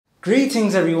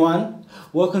Greetings everyone,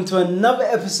 welcome to another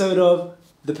episode of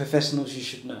The Professionals You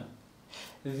Should Know.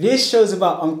 This show is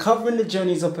about uncovering the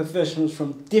journeys of professionals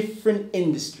from different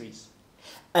industries.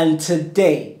 And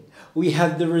today, we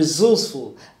have the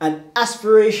resourceful and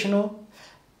aspirational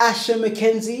Asher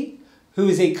McKenzie, who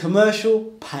is a commercial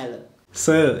pilot.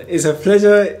 So, it's a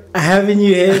pleasure having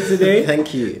you here today.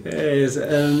 Thank you. Yes,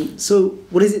 so,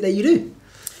 what is it that you do?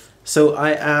 So,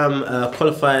 I am a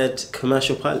qualified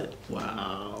commercial pilot.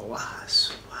 Wow.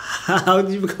 How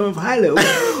did you become a pilot?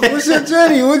 What's your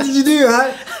journey? What did you do?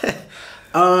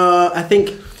 I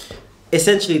think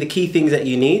essentially the key things that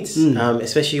you need,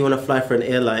 especially you want to fly for an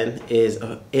airline, is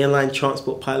an airline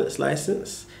transport pilot's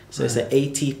license. So it's an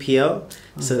ATPL.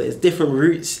 So there's different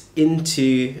routes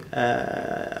into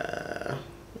that.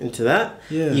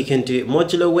 Yeah. You can do it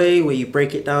modular way where you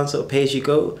break it down sort of pay as you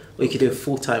go, or you can do a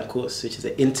full-time course, which is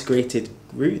an integrated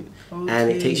route. Okay. And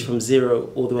it takes from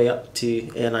 0 all the way up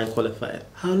to airline qualified.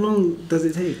 How long does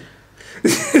it take?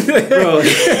 Bro,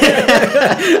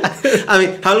 I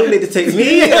mean, how long did it take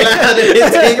me? How did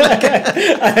it take?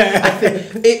 I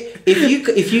think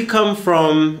if you come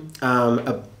from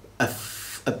a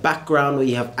background where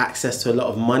you have access to a lot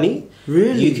of money,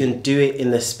 really, you can do it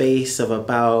in the space of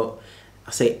about,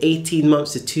 I'll say, 18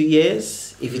 months to 2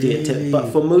 years. If you do it,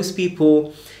 but for most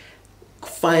people,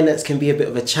 finance can be a bit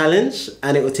of a challenge,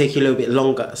 and it will take you a little bit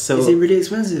longer. So is it really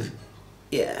expensive?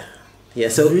 Yeah.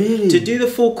 So really? To do the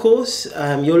full course,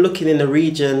 you're looking in the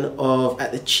region of,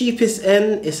 at the cheapest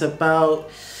end, it's about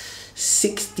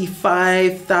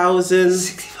 65,000.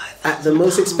 65,000. At the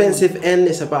most expensive end,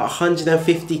 it's about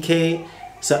 150k.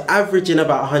 So averaging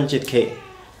about 100k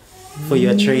for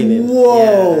your training.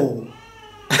 Whoa!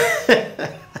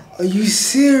 Yeah. Are you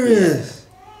serious?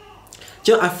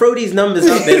 Do you know, I throw these numbers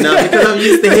out there now because I'm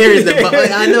used to hearing them,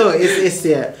 but I know it's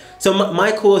yeah. So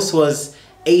my course was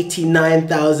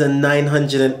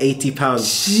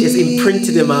 £89,980. It's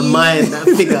imprinted in my mind, that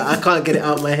figure. I can't get it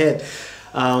out of my head.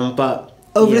 But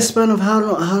over the span of how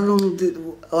long did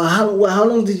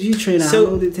you train? How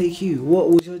long did it take you?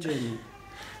 What was your journey?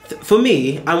 For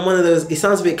me, I'm one of those, it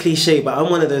sounds a bit cliche, but I'm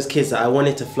one of those kids that I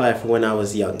wanted to fly from when I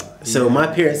was young. So my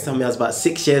parents told me I was about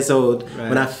 6 years old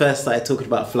when I first started talking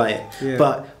about flying. Yeah.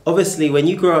 But obviously when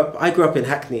you grow up, I grew up in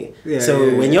Hackney.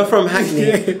 When you're from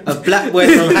Hackney, a black boy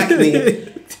from Hackney,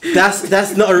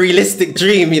 that's not a realistic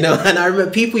dream, you know. And I remember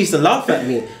people used to laugh at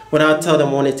me when I would tell them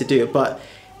I wanted to do it, but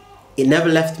it never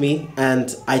left me,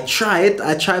 and I tried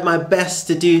my best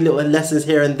to do little lessons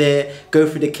here and there, go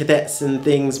through the cadets and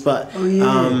things, but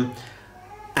and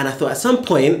I thought at some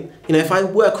point, you know, if I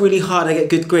work really hard, I get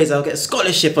good grades, I'll get a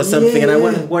scholarship or something, and I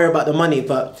won't worry about the money.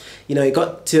 But you know, it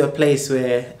got to a place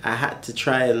where I had to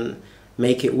try and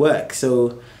make it work.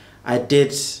 So I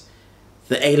did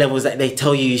the A-levels that they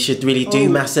tell you should really do,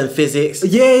 maths and physics.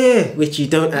 Which you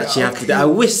don't actually have to do. I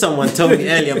wish someone told me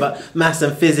earlier about maths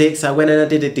and physics. I went and I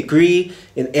did a degree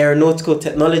in aeronautical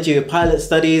technology with pilot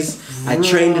studies. I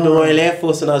trained in the Royal Air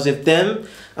Force when I was with them,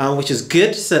 which was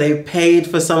good. So they paid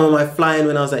for some of my flying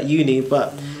when I was at uni.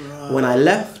 But when I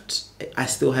left, I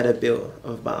still had a bill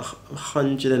of about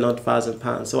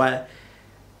 £100,000. So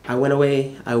I went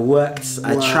away, I worked,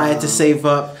 I tried to save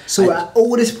up. So at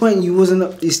all this point, you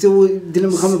still didn't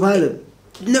become a pilot?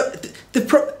 No,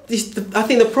 I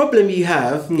think the problem you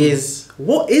have is,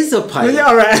 what is a pilot? Yeah,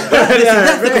 all right.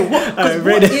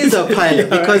 What is a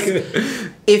pilot? Because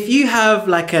if you have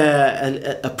like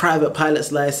a private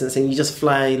pilot's license and you just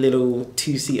fly a little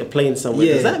 2-seater plane somewhere,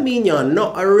 does that mean you're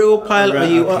not a real pilot, or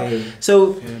you are?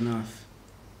 So fair enough.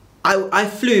 I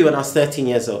flew when I was 13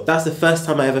 years old. That's the first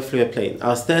time I ever flew a plane. I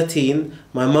was 13.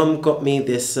 My mum got me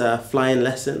this flying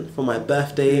lesson for my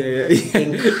birthday.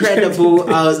 Incredible.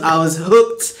 I was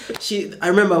hooked. I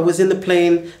remember I was in the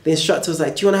plane. The instructor was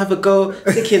like, "Do you want to have a go?"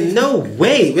 Thinking, no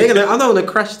way. I'm not gonna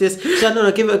crash this. She said,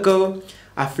 "No, give it a go."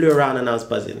 I flew around and I was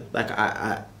buzzing. Like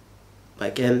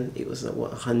again, it was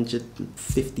what,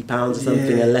 £150 or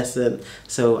something a lesson.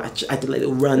 So I did like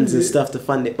little runs and stuff to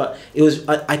fund it, but it was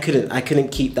I couldn't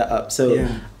keep that up. So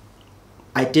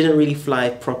I didn't really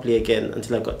fly properly again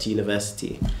until I got to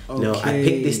university. You know, I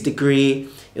picked this degree.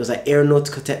 It was like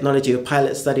aeronautical technology or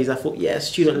pilot studies. I thought,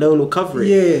 student loan will cover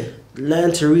it.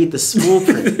 Learn to read the small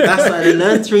print. That's why I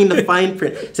learned to read the fine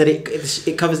print. So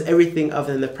it covers everything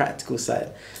other than the practical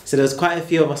side. So there was quite a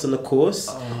few of us on the course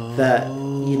that,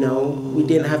 you know, we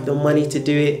didn't have the money to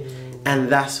do it. And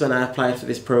that's when I applied for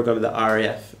this program, the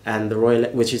RAF, and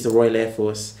which is the Royal Air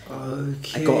Force.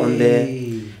 I got on there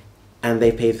and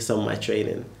they paid for some of my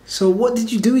training. So what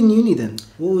did you do in uni then?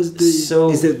 What was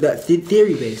is it that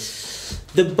theory based?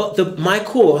 My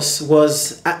course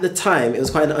was, at the time, it was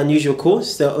quite an unusual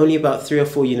course. There were only about 3 or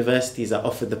 4 universities that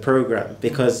offered the program,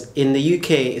 because in the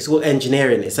UK it's all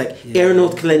engineering. It's like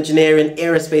aeronautical engineering,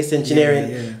 aerospace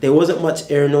engineering. There wasn't much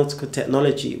aeronautical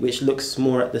technology, which looks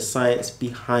more at the science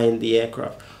behind the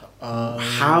aircraft.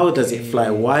 How does it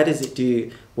fly? Why does it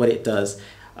do what it does?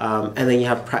 And then you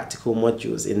have practical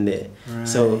modules in there. Right.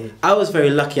 So I was very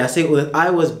lucky. I say I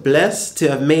was blessed to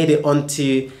have made it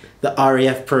onto the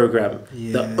RAF program.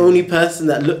 The only person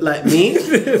that looked like me.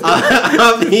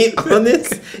 I'll be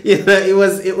honest. You know,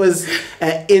 it was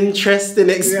an interesting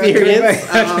experience.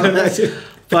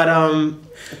 But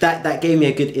that gave me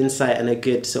a good insight and a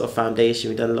good sort of foundation.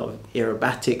 We've done a lot of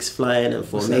aerobatics, flying and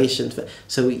formation.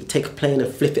 So we take a plane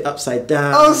and flip it upside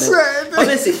down.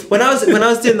 Honestly, when I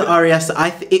was doing the RAS,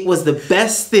 it was the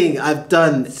best thing I've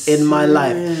done in my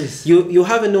life. You'll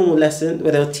have a normal lesson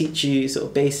where they'll teach you sort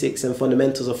of basics and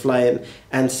fundamentals of flying,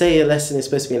 and say a lesson is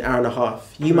supposed to be an hour and a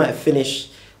half. You might finish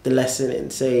the lesson in,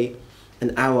 say,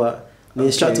 an hour. The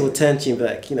instructor will turn to you and be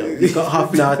like, you know, you've got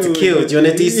half an hour to kill. Do you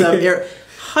want to do some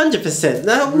 100%.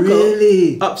 Now we'll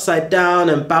go upside down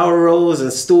and barrel rolls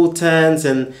and stall turns,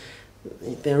 and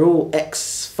they're all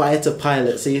ex-fighter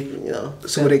pilots. So you know.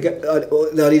 So they get are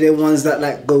they the ones that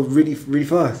like go really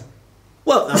fast?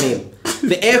 Well, I mean,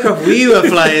 the aircraft we were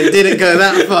flying didn't go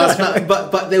that fast,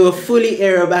 but they were fully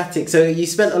aerobatic. So you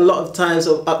spent a lot of time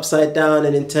sort of upside down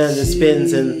and in turns and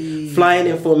spins and flying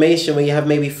in formation where you have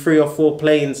maybe 3 or 4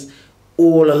 planes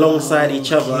all alongside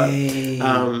each other.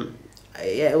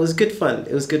 Yeah, it was good fun.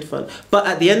 It was good fun. But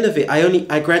at the end of it,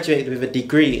 I graduated with a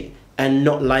degree and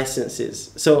not licenses.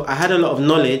 So I had a lot of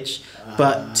knowledge,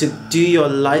 but to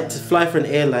fly for an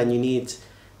airline, you need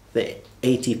the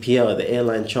ATPL, the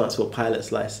Airline Transport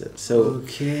Pilot's License. So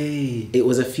it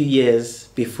was a few years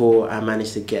before I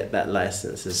managed to get that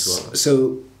license as well.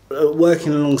 So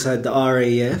working alongside the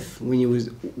RAF,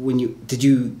 did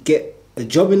you get a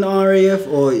job in the RAF,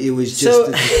 or it was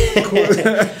just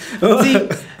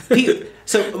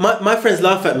So my friends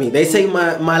laugh at me. They say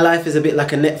my life is a bit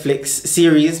like a Netflix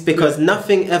series, because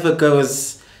nothing ever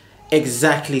goes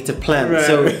exactly to plan. Right.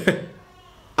 So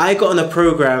I got on a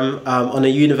program on a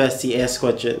university air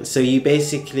squadron. So you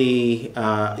basically,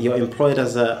 you're employed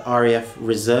as a RAF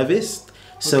reservist.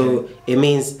 So it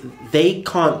means they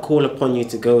can't call upon you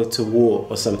to go to war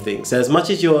or something. So as much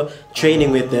as you're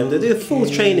training with them, they do a full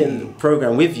training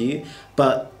program with you,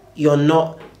 but you're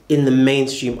not in the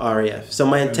mainstream RAF. So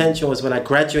my intention was, when I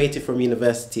graduated from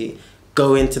university,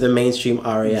 go into the mainstream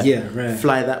RAF,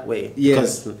 fly that way,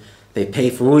 because they pay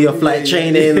for all your flight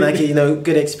training, like, you know,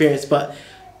 good experience. But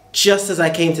just as I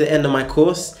came to the end of my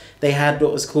course, they had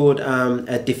what was called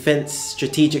a defense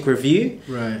strategic review,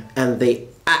 and they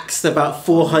axed about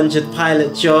 400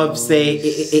 pilot jobs.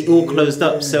 It all closed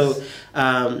up. So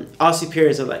our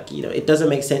superiors are like, you know, it doesn't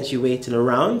make sense you waiting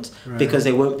around, because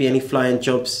there won't be any flying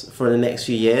jobs for the next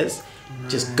few years.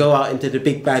 Just go out into the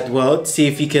big bad world, see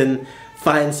if you can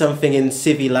find something in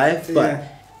civvy life. But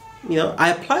you know, I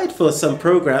applied for some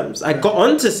programs. I got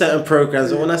onto certain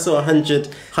programs, but when I saw 100,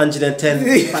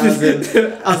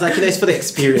 110,000, I was like, you know, it's for the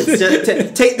experience.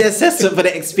 Take the assessment for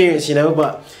the experience, you know.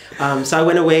 But so I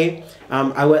went away.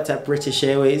 I worked at British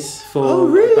Airways for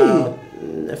about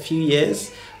a few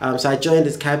years. So I joined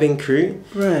as cabin crew.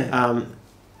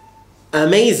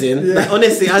 Amazing. Like,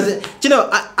 honestly, do you know,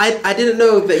 I didn't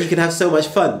know that you could have so much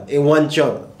fun in one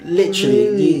job.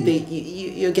 Literally,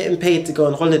 you're getting paid to go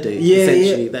on holiday,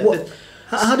 essentially.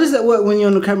 How does that work when you're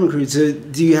on the cabin crew? So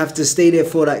do you have to stay there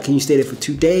for that? Can you stay there for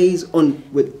 2 days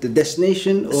with the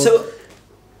destination? Or so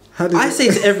I say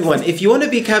to everyone, if you want to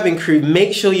be cabin crew,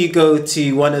 make sure you go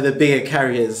to one of the bigger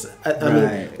carriers. I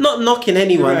mean, not knocking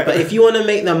anyone, but if you want to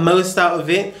make the most out of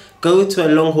it, go to a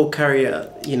long haul carrier,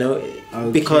 you know,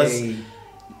 because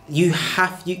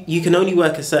you can only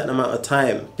work a certain amount of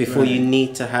time before you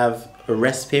need to have a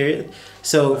rest period.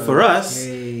 So for us,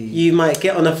 you might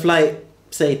get on a flight,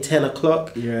 say 10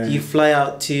 o'clock, you fly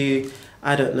out to,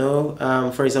 I don't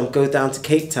know, for example, go down to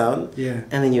Cape Town,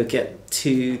 and then you'll get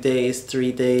 2 days,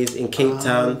 3 days in Cape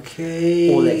Town,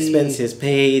 all the expenses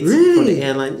paid for the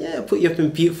airline, put you up in a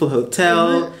beautiful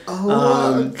hotel,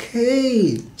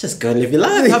 just go and live your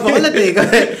life, have a holiday,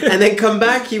 and then come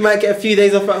back. You might get a few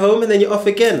days off at home, and then you're off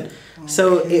again.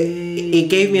 So it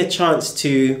gave me a chance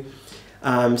to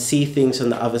see things from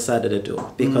the other side of the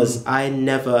door, because I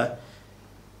never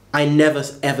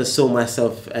ever saw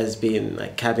myself as being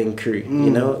like cabin crew, you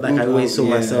know, like I always saw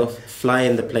myself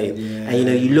flying the plane, and you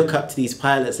know, you look up to these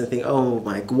pilots and think, oh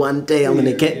my, one day I'm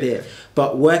gonna get there.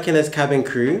 But working as cabin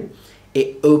crew,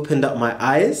 it opened up my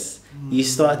eyes. You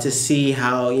start to see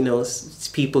how, you know,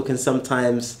 people can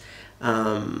sometimes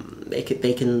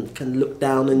they can look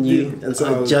down on you and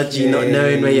sort of judge you, not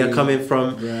knowing where you're coming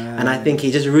from. And I think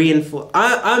it just reinforced.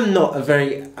 I'm not a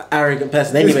very arrogant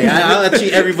person anyway. I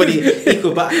treat everybody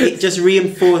equal, but it just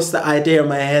reinforced the idea in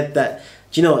my head that,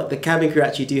 do you know what, the cabin crew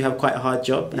actually do have quite a hard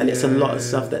job, and it's a lot of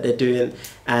stuff that they're doing.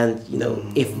 And you know,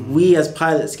 if we as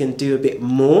pilots can do a bit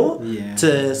more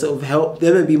to sort of help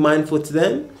them and be mindful to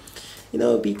them, you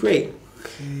know, it'd be great.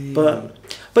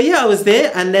 But yeah, I was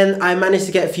there, and then I managed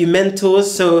to get a few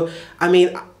mentors. So I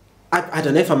mean, I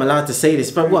don't know if I'm allowed to say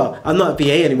this, but well, I'm not a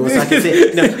BA anymore, so I can say,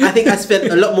 you know, I think I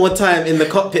spent a lot more time in the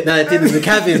cockpit than I did in the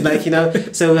cabin, like, you know.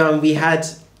 So we had.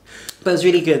 But it was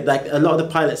really good. Like, a lot of the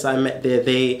pilots I met there,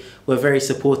 they were very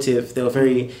supportive. They were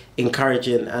very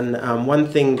encouraging. And one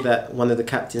thing that one of the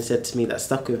captains said to me that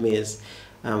stuck with me is,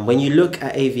 when you look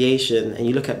at aviation and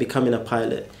you look at becoming a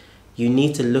pilot, you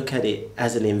need to look at it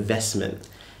as an investment.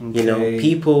 You know,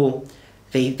 people,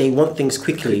 they want things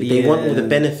quickly. They want all the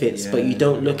benefits, but you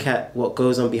don't look at what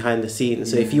goes on behind the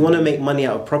scenes. So if you want to make money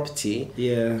out of property,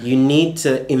 you need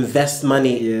to invest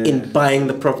money in buying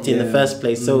the property in the first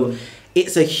place. So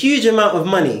it's a huge amount of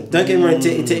money. Don't get me wrong,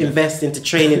 to invest into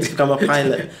training to become a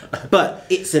pilot, but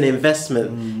it's an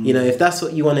investment. You know, if that's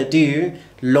what you want to do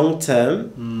long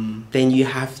term, then you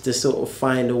have to sort of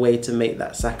find a way to make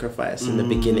that sacrifice in the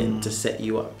beginning to set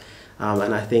you up.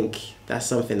 And I think that's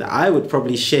something that I would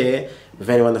probably share with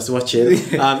anyone that's watching,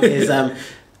 is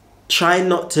try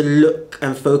not to look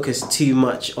and focus too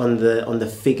much on the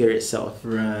figure itself,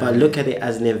 but look at it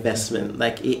as an investment.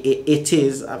 Like it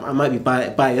is. I might be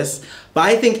biased, but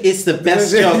I think it's the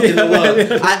best job in the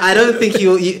world. I don't think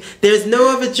there's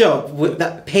no other job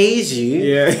that pays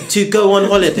you to go on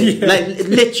holiday. Like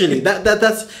literally,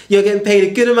 that's you're getting paid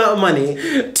a good amount of money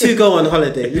to go on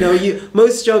holiday. You know,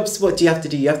 most jobs, what do you have to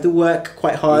do? You have to work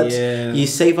quite hard. You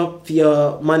save up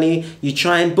your money. You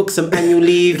try and book some annual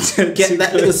leave, get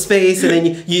that little space, and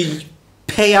then you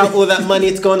pay out all that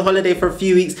money to go on holiday for a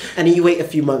few weeks, and then you wait a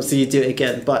few months so you do it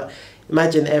again. But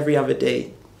imagine every other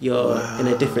day you're in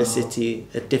a different city,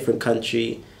 a different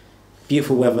country,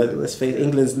 beautiful weather. Let's face it,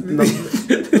 England's not,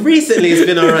 recently it's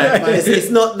been alright, but it's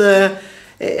not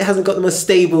it hasn't got the most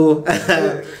stable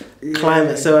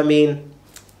climate. So I mean,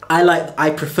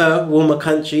 I prefer warmer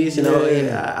countries. You know,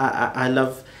 I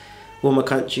love warmer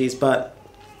countries, but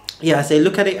yeah, I say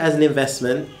look at it as an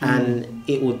investment, and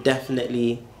it will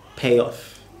definitely pay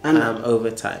off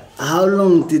over time. How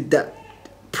long did that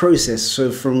process,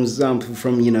 so from example,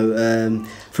 from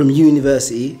from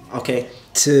university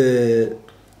to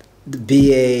the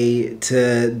BA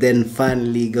to then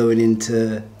finally going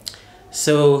into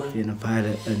being a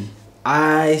pilot? And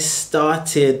I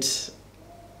started,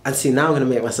 and see, now I'm going to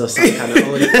make myself sound kind of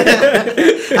old.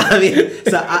 I mean,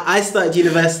 so I started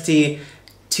university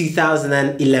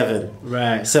 2011.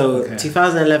 Right. So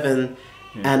 2011,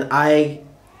 and I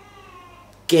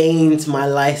gained my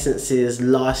licenses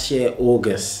last year,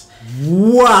 August.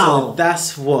 Wow. So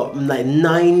that's what, like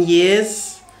 9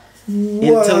 years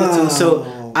in total.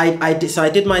 So I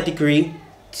did my degree.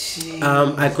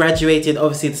 I graduated.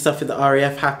 Obviously, the stuff with the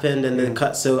RAF happened and the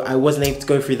cut, so I wasn't able to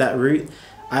go through that route.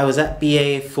 I was at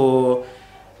BA for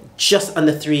just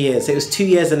under 3 years. So it was 2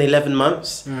 years and 11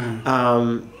 months.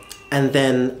 And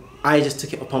then I just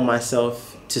took it upon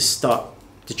myself to start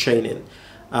the training.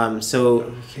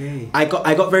 I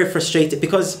got very frustrated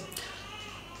because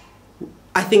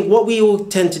I think what we all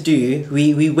tend to do,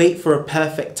 we wait for a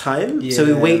perfect time. So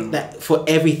we wait for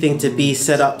everything to be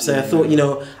set up. So I thought, you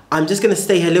know, I'm just going to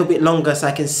stay here a little bit longer so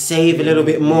I can save a little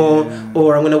bit more,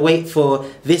 or I'm going to wait for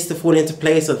this to fall into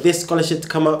place or this scholarship to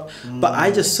come up. But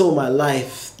I just saw my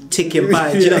life ticking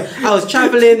by. You know, I was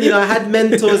traveling, you know, I had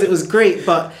mentors, it was great,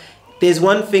 but there's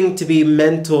one thing to be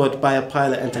mentored by a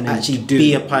pilot and to actually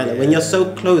be a pilot. When you're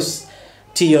so close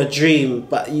to your dream,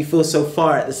 but you feel so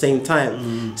far at the same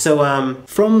time. So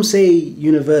from say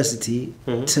university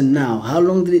to now, how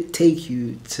long did it take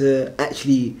you to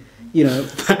actually, you know,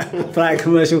 fly a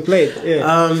commercial plane?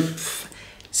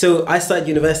 So I started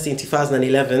university in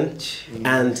 2011,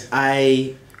 and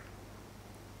I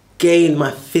gained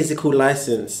my physical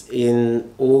license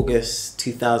in August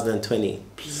 2020.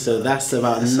 So that's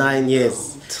about 9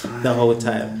 years the whole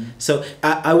time. So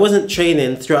I wasn't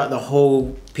training throughout the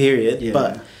whole period,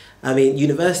 but I mean,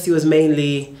 university was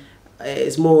mainly,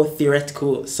 it's more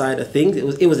theoretical side of things.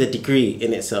 It was a degree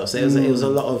in itself. So it was a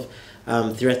lot of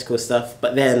theoretical stuff.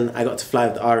 But then I got to fly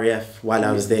with the RAF while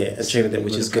I was there and train with them,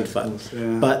 which was good fun.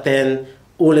 But then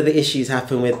all of the issues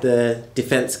happened with the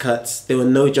defense cuts. There were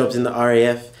no jobs in the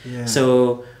RAF.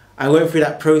 So I went through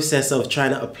that process of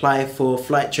trying to apply for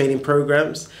flight training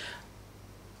programs.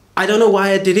 I don't know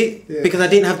why I did it, because I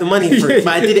didn't have the money for it,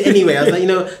 but I did it anyway. I was like,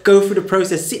 go through the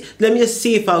process. Let me just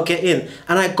see if I'll get in.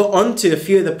 And I got onto a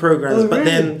few of the programs, but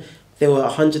then there were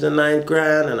 109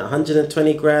 grand and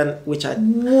 120 grand, which I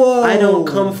don't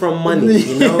come from money,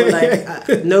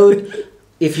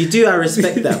 if you do, I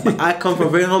respect that, but I come from a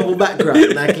very humble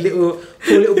background, like poor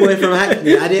little boy from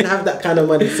Hackney. I didn't have that kind of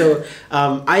money, so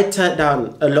I turned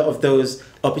down a lot of those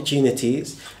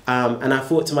opportunities, and I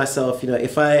thought to myself,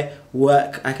 if I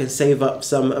work, I can save up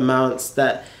some amounts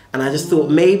and I just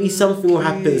thought maybe something will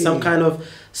happen, some kind of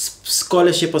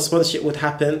scholarship or sponsorship would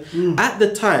happen. At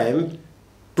the time,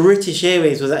 British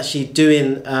Airways was actually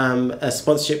doing a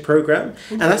sponsorship program,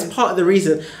 and that's part of the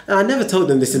reason. And I never told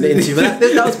them this in the interview, but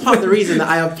that was part of the reason that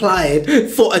I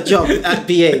applied for a job at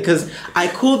BA, because I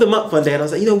called them up one day and I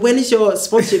was like, when is your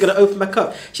sponsorship going to open back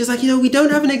up? She was like, we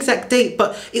don't have an exact date,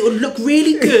 but it would look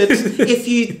really good if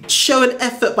you show an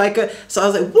effort by So I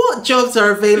was like, what jobs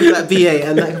are available at BA?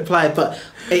 And I applied, but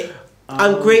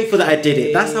I'm grateful that I did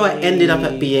it. That's how I ended up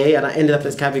at BA, and I ended up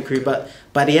as cabin crew. But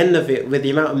by the end of it, with the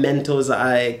amount of mentors that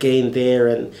I gained there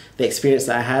and the experience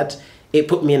that I had, it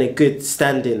put me in a good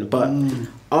standing. But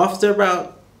after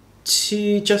about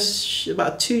 2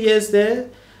 years there,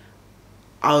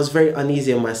 I was very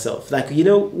uneasy on myself. Like,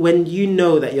 when you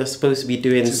know that you're supposed to be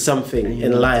doing something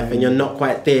in life and you're not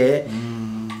quite there,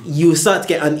 you start to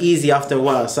get uneasy after a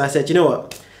while. So I said, you know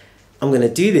what, I'm going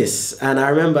to do this. And I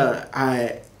remember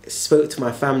I spoke to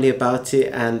my family about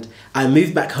it, and I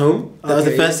moved back home. That was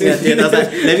the first thing I did. I was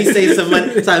like, let me save some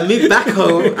money. So I moved back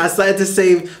home. I started to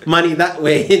save money that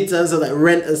way in terms of like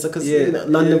rent and stuff, because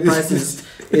London prices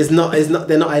they're not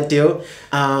ideal.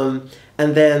 And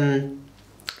then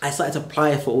I started to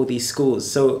apply for all these schools.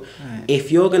 So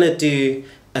if you're gonna do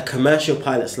a commercial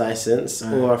pilot's license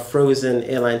or a frozen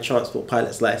airline transport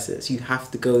pilot's license, you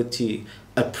have to go to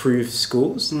approved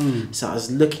schools. So I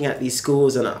was looking at these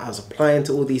schools, and I was applying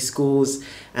to all these schools,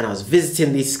 and I was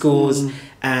visiting these schools,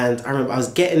 and I remember I was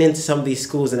getting into some of these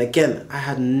schools, and again, I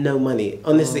had no money.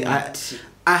 Honestly, I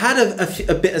had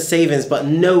a bit of savings, but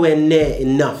nowhere near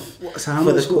enough. So how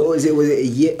much was it? Was it a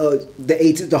year?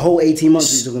 The whole 18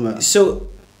 months you're talking about? So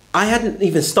I hadn't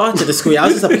even started the school yet. I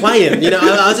was just applying.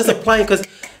 I was just applying because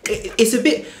it's a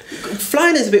bit,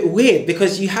 flying is a bit weird,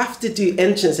 because you have to do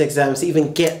entrance exams to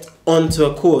even get onto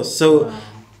a course. So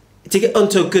to get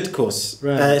onto a good course,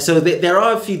 so there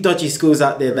are a few dodgy schools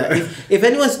out there that if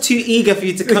anyone's too eager for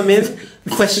you to come in,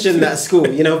 question that school,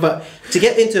 but to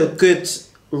get into a good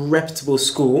reputable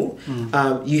school,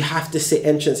 you have to sit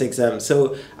entrance exams.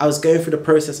 So I was going through the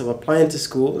process of applying to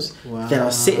schools, then I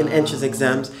was sitting entrance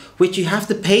exams, which you have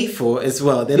to pay for as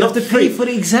well. You have to pay for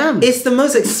the exam. It's the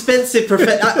most expensive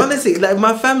profession. Honestly, like,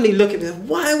 my family look at me,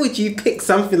 why would you pick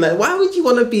something like, why would you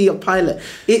want to be a pilot?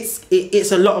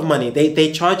 It's a lot of money.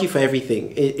 They charge you for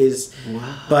everything. It is,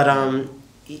 but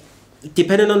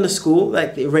depending on the school,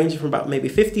 like, it ranges from about maybe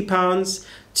 £50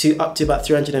 to up to about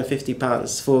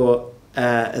 £350 for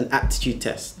an aptitude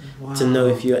test to know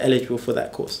if you're eligible for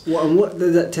that course. What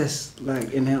does that test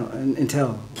like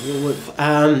entail?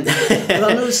 I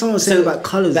know someone saying about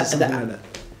colours or something like that.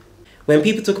 When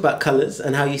people talk about colours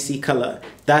and how you see colour,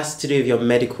 that's to do with your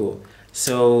medical.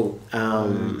 So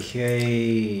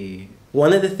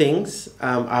one of the things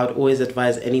I would always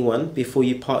advise anyone before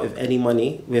you part with any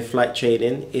money with flight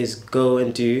training is go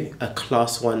and do a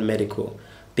class 1 medical,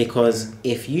 because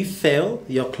if you fail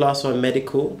your class 1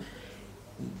 medical,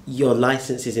 your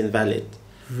license is invalid.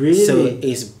 Really? So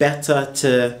it's better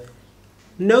to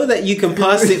know that you can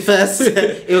pass it first.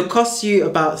 It will cost you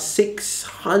about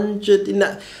 600 in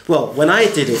that. Well, when I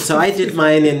did it, so I did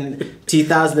mine in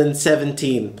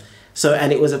 2017. So,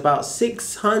 and it was about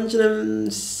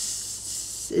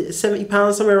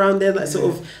 £670, somewhere around there, like sort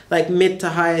of like mid to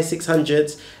high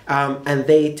 600s. And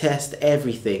they test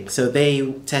everything. So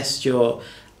they test your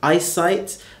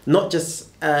eyesight, not just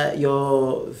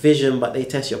your vision, but they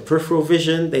test your peripheral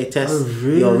vision. They test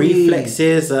your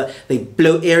reflexes. They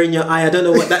blow air in your eye. I don't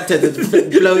know what that tests.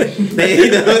 Blow. I don't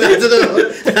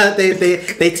know.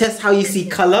 They test how you see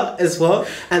color as well.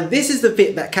 And this is the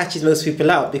bit that catches most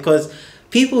people out, because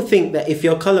people think that if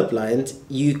you're colorblind,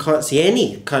 you can't see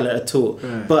any color at all.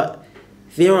 But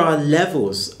there are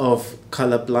levels of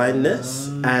color blindness,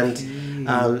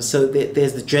 and so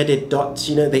there's the dreaded dots.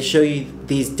 They show you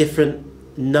these different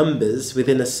numbers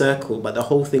within a circle, but the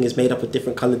whole thing is made up of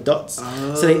different colored dots.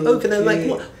 So they open and like,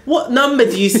 what number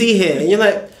do you see here? And you're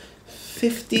like,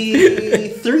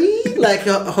 53, like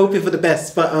hoping for the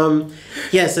best. But so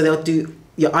they'll do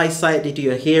your eyesight, they do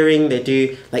your hearing, they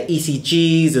do like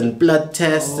ECGs and blood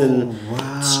tests and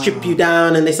strip you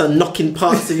down, and they start knocking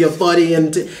parts of your body,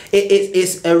 and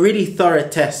it's a really thorough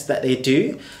test that they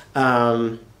do.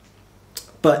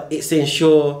 But it's to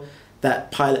ensure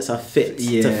that pilots are fit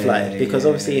to fly, because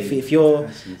obviously if you're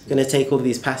going to take all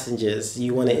these passengers,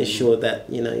 you want to ensure that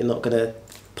you're not going to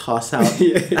pass out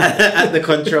at the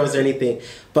controls or anything.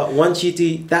 But once you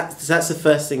do that's the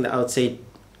first thing that I would say.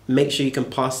 Make sure you can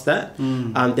pass that.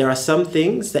 There are some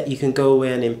things that you can go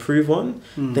away and improve on.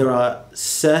 There are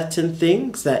certain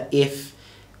things that if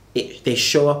they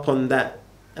show up on that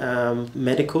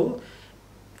medical,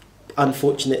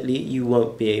 unfortunately you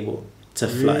won't be able to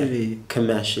fly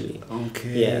commercially.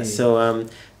 Yeah, so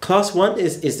class 1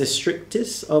 is the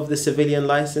strictest of the civilian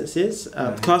licenses.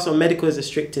 Class 1 medical is the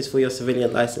strictest for your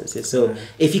civilian licenses. So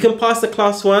if you can pass the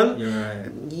class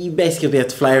 1, you basically be able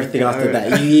to fly everything after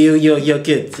that. You're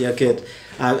good.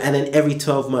 And then every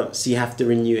 12 months you have to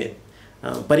renew it.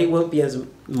 But it won't be as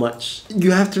much.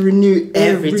 You have to renew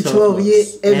every 12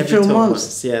 years, every 12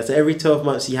 months. Yeah, so every 12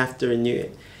 months you have to renew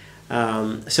it.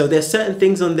 So there's certain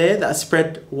things on there that are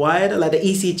spread wide, like the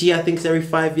ECG, I think is every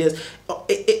 5 years.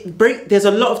 There's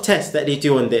a lot of tests that they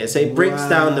do on there, so it breaks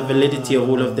down the validity of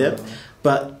all of them,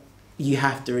 but you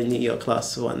have to renew your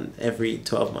class 1 every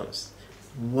 12 months.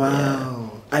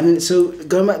 Wow. Yeah. And so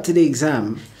going back to the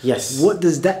exam, yes, what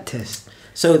does that test?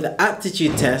 So the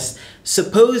aptitude test,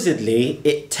 supposedly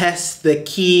it tests the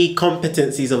key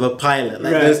competencies of a pilot,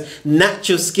 like those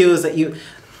natural skills that you...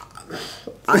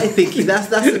 I think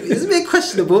it's a bit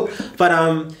questionable, but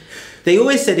they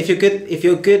always said if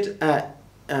you're good at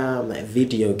like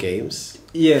video games,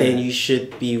 then you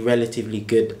should be relatively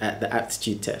good at the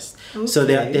aptitude test. So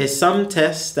there's some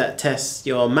tests that test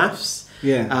your maths,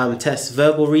 test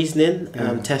verbal reasoning,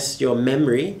 test your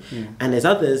memory, and there's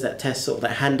others that test sort of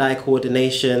like hand-eye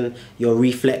coordination, your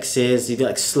reflexes. You do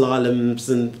like slaloms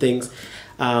and things.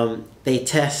 They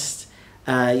test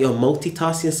your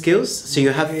multitasking skills, so you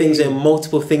have things where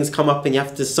multiple things come up and you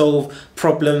have to solve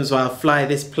problems while fly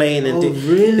this plane and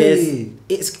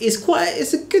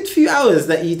it's a good few hours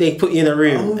that they put you in a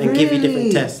room and give you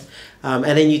different tests, and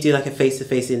then you do like a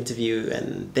face-to-face interview,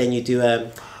 and then you do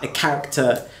a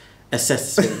character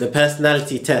assessment, the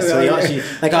personality test, where you ask you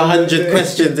like 100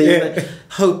 questions and you're like,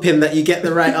 hoping that you get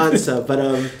the right answer. But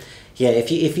yeah,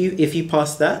 if you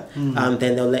pass that,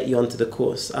 then they'll let you onto the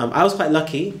course. I was quite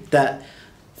lucky that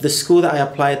the school that I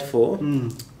applied for,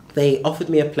 they offered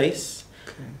me a place,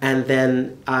 and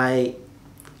then I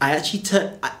actually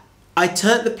turned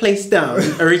the place down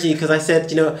originally because I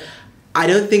said, I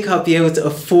don't think I'll be able to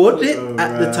afford it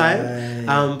at the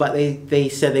time. But they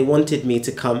said they wanted me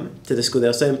to come to the school. They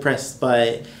were so impressed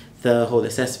by the whole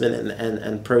assessment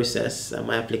and process and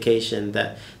my application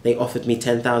that they offered me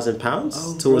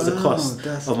 £10,000 towards the cost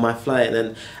of my flight.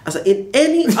 And I was like, in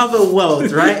any other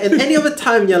world, right, in any other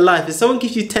time in your life, if someone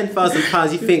gives you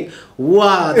 £10,000, you think,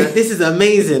 wow, this is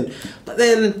amazing. But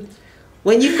then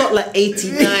when you've got like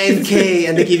 89k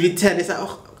and they give you 10, it's like,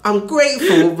 oh, I'm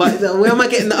grateful, but where am I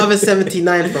getting the other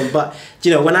 79 from? But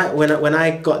when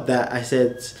I got that, I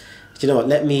said, you know what,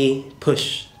 let me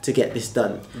push to get this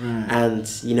done. And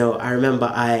I remember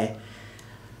I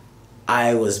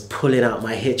was pulling out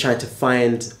my hair trying to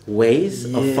find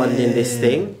ways of funding this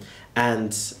thing,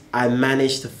 and I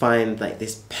managed to find like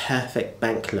this perfect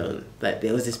bank loan. Like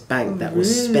there was this bank that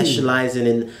was specializing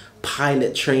in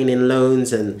pilot training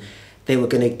loans, and they were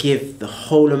going to give the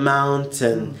whole amount,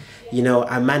 and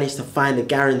I managed to find a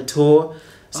guarantor.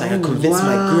 So I convinced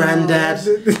my granddad.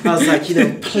 I was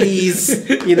like, please,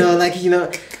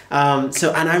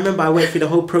 so, and I remember I went through the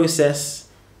whole process.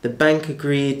 The bank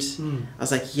agreed. I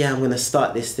was like, yeah, I'm going to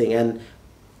start this thing. And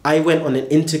I went on an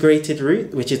integrated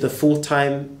route, which is the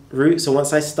full-time route. So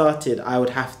once I started, I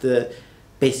would have to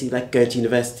basically like go to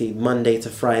university Monday to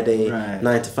Friday,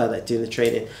 9 to 5, like doing the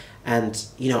training. And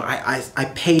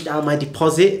I paid down my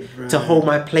deposit to hold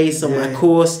my place on my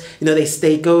course.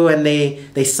 They go and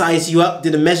they size you up,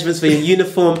 do the measurements for your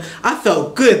uniform. I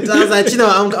felt good. I was like,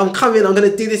 I'm coming, I'm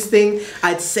gonna do this thing.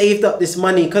 I'd saved up this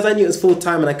money because I knew it was full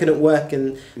time and I couldn't work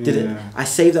and did it. I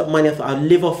saved up money. I thought I'd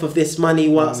live off of this money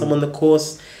whilst I'm on the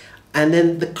course. And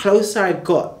then the closer I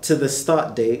got to the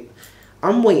start date,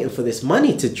 I'm waiting for this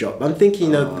money to drop. I'm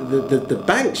thinking, the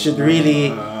bank should really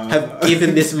have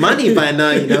given this money by now,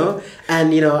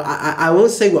 And, I won't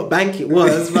say what bank it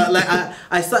was, but like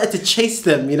I started to chase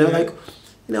them,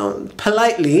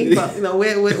 politely, but,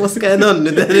 what's going on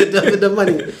with the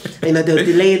money? They're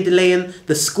delaying.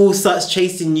 The school starts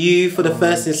chasing you for the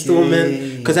first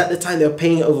installment, because at the time they were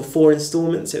paying it over 4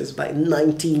 installments. It was like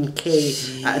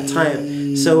 19k at a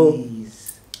time. So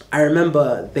I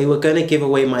remember they were going to give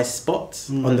away my spot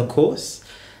on the course.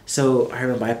 So I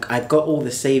remember I got all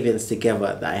the savings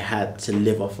together that I had to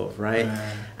live off of, right?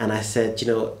 And I said, you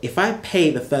know, if I pay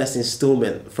the first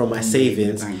installment from my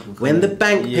savings, when the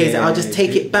bank pays it, I'll just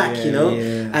take it back, you know.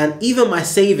 And even my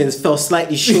savings fell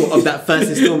slightly short of that first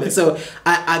installment. So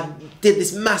I did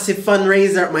this massive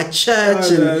fundraiser at my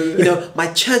church, and you know,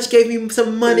 my church gave me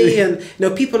some money, and you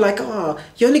know, people were like, oh,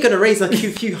 you're only gonna raise like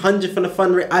a few hundred from the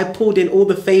fundraiser. I pulled in all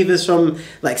the favors from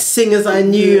like singers I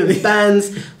knew and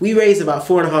bands. We raised about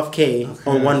 4.5K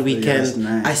on one weekend. Yes,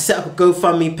 nice. I set up a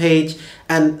GoFundMe page,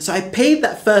 and so I paid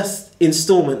that first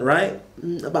installment, right,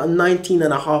 about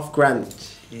 19.5 grand.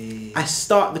 I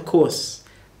start the course,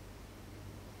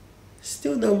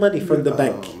 still no money from the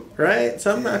bank. Right,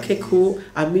 so I'm like, okay, cool.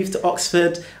 I moved to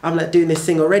Oxford. I'm like doing this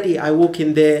thing already. I walk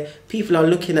in there. People are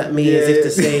looking at me as if to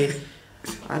say,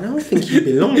 I don't think you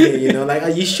belong here. You know, like,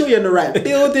 are you sure you're in the right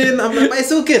building? I'm like, but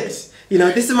it's all good. You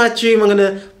know, this is my dream. I'm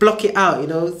gonna block it out. You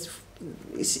know,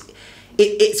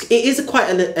 it is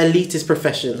quite an elitist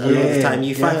profession. A lot of the time,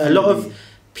 you find a lot of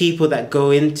people that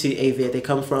go into aviation, they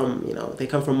come from, you know, they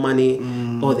come from money,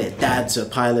 or their dads are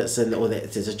pilots, and or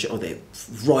they're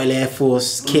Royal Air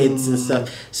Force kids and stuff.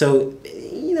 So,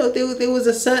 you know, there was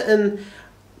a certain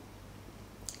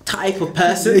type of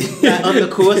person on the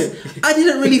course. I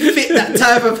didn't really fit that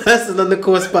type of person on the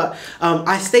course, but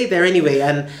I stayed there anyway.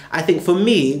 And I think for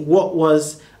me, what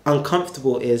was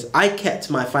uncomfortable is I kept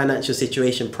my financial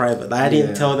situation private. Like, I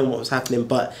didn't tell them what was happening,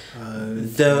 but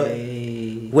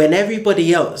when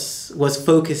everybody else was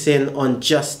focusing on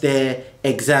just their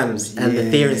exams and the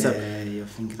theory and stuff,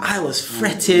 I was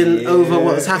fretting over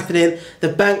what was happening. The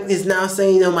bank is now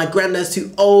saying, you know, my granddad's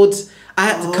too old. I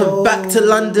had to come back to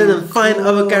London and find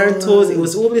other guarantors. It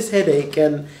was all this headache.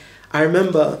 And I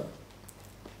remember,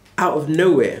 out of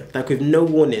nowhere, like with no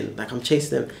warning, like I'm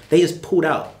chasing them, they just pulled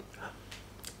out.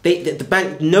 The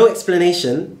bank, no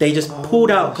explanation, they just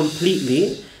pulled out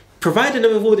completely, provided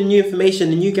them with all the new information,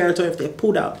 the new guarantor, if they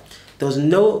pulled out. There was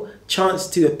no chance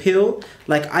to appeal.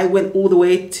 Like, I went all the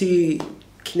way to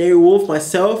Canary Wharf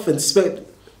myself and spoke,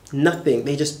 nothing.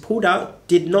 They just pulled out,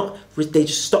 they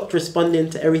just stopped responding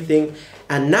to everything.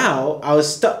 And now I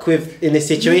was stuck in a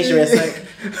situation where it's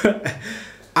like,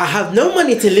 I have no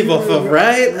money to live off of,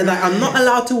 right? And like, I'm not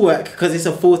allowed to work because it's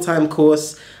a full-time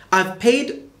course. I've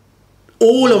paid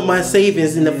all of my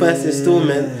savings in the first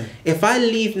installment. If I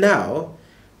leave now,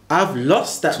 I've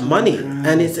lost that money.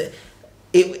 And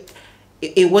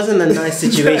it wasn't a nice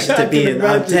situation to be in,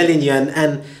 I'm telling you.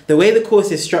 And the way the course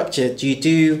is structured, you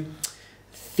do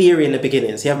theory in the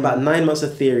beginning. So you have about 9 months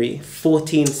of theory,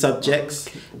 14 subjects,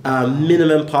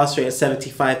 minimum pass rate of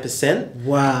 75%.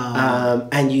 Wow.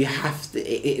 And you have to,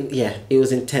 it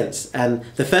was intense. And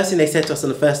the first thing they said to us on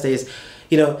the first day is,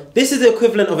 you know, this is the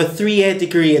equivalent of a 3-year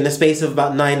degree in the space of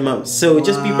about 9 months. So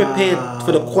just be prepared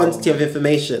for the quantity of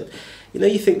information. You know,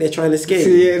 you think they're trying to scare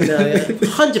you. No,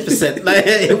 100%. Like,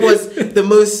 it was the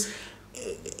most,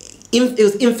 it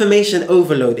was information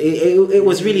overload. It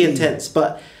was really intense.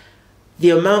 But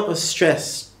the amount of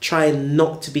stress trying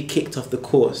not to be kicked off the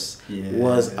course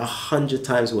was 100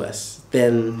 times worse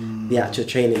than the actual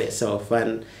training itself.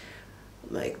 And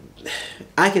like,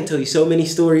 I can tell you so many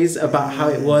stories about how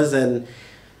it was, and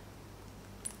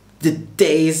the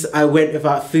days I went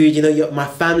without food. You know, my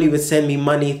family would send me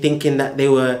money thinking that they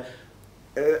were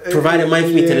providing money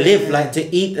for me to live, like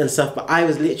to eat and stuff, but I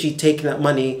was literally taking that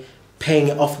money, paying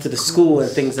it off to the school and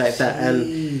things like that.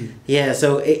 And yeah,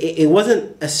 so it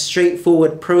wasn't a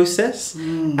straightforward process.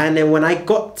 And then when I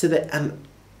got to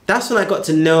that's when I got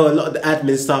to know a lot of the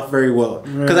admin stuff very well,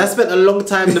 because I spent a long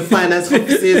time in the finance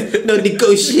offices, you know,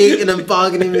 negotiating and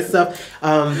bargaining and stuff.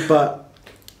 But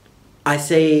I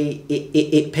say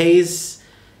it pays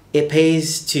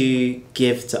to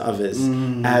give to others.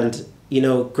 And you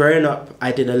know, growing up,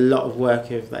 I did a lot of work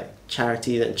with like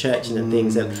charities and churches and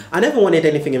things, and I never wanted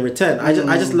anything in return. I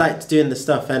just liked doing the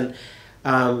stuff. And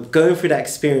going through that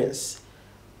experience,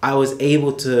 I was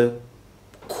able to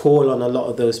call on a lot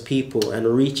of those people and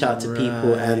reach out to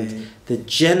people, and the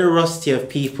generosity of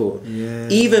people,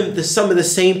 even some of the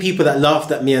same people that laughed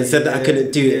at me and said that I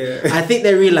couldn't do it, I think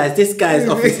they realized this guy is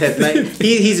off his head. Like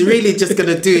he's really just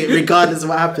gonna do it regardless of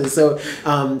what happens. So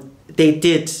they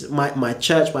did. My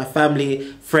church, my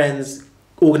family, friends,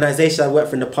 organizations I worked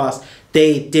for in the past,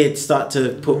 they did start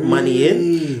to put money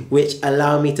in, which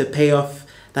allowed me to pay off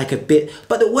like a bit.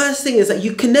 But the worst thing is that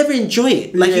you can never enjoy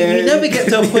it. Like you never get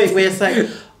to a point where it's like,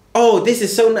 oh, this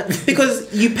is so nice,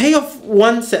 because you pay off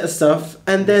one set of stuff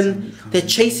and then they're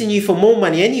chasing you for more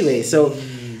money anyway. So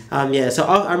so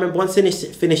I remember once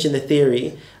finishing the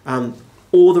theory,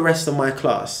 all the rest of my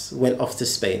class went off to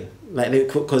Spain, like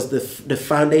because the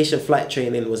foundation flight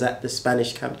training was at the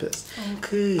Spanish campus.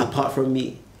 Apart from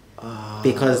me.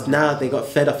 because now they got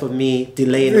fed up of me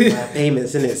delaying my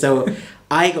payments, innit? So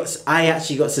I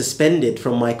actually got suspended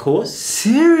from my course.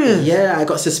 Serious? Yeah, I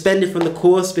got suspended from the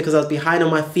course because I was behind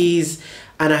on my fees.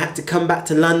 And I had to come back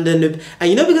to London. And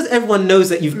you know, because everyone knows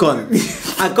that you've gone,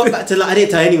 I got back to London. I didn't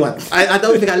tell anyone. I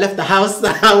don't think I left the house.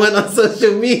 I went on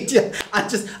social media. I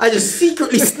just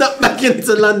secretly snuck back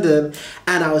into London.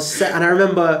 And I was set. And I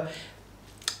remember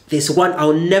this one,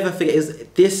 I'll never forget. It was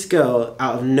this girl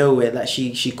out of nowhere that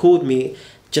she called me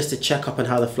just to check up on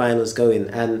how the flying was going.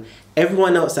 And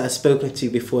everyone else that I'd spoken to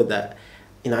before that,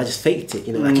 you know, I just faked it.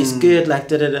 You know, like it's good, like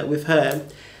da-da-da. With her,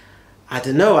 I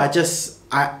don't know. I just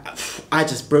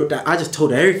broke down. I just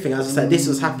told her everything. I was just like, this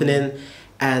was happening.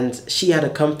 And she had a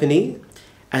company.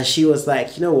 And she was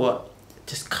like, you know what?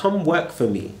 Just come work for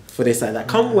me for this, like that.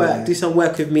 Come work, do some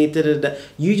work with me. Da, da, da.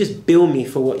 You just bill me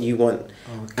for what you want.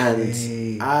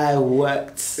 Okay. And I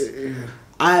worked.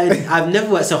 I've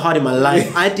never worked so hard in my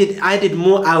life. I did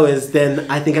more hours than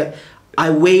I think I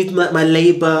waived my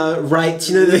labour rights,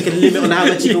 you know, like a limit on how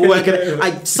much you can work. And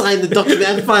I signed the document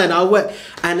and fine, I'll work.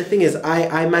 And the thing is,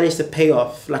 I managed to pay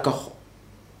off like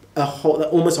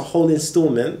almost a whole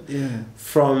installment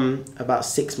from about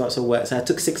 6 months of work. So I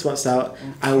took 6 months out,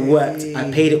 I worked, I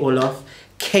paid it all off,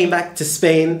 came back to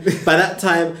Spain. By that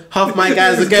time, half my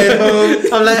guys were going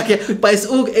home. I'm like, okay,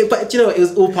 but you know, it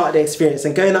was all part of the experience.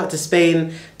 And going out to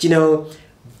Spain, you know,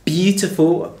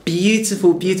 beautiful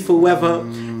weather.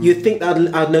 You'd think that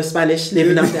I'd know Spanish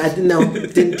living up there. I didn't know,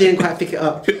 didn't quite pick it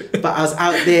up. But I was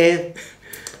out there,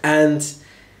 and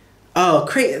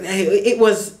crazy! It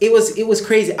was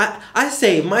crazy. I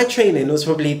say my training was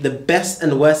probably the best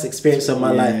and worst experience of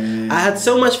my life. I had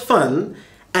so much fun,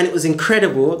 and it was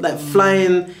incredible. Like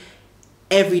flying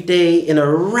every day in a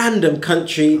random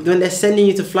country when they're sending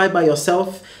you to fly by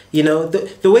yourself. You know,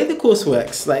 the way the course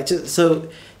works, like so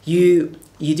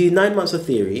you do 9 months of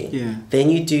theory,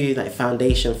 then you do like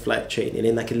foundation flight training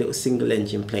in like a little single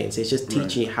engine plane. So it's just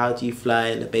teaching you how do you fly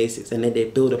and the basics, and then they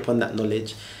build upon that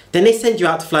knowledge. Then they send you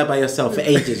out to fly by yourself for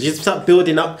ages. You just start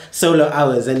building up solo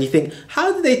hours, and you think,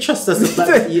 how do they trust us?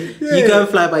 You go and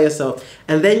fly by yourself,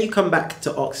 and then you come back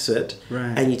to Oxford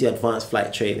and you do advanced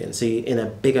flight training. So you're in a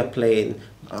bigger plane,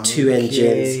 2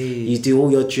 engines. You do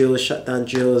all your drills, shutdown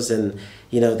drills, and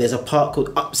you know there's a part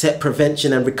called upset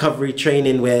prevention and recovery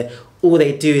training where all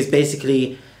they do is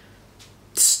basically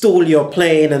stall your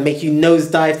plane and make you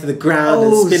nosedive to the ground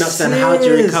and spin ups and how do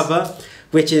you recover,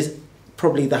 which is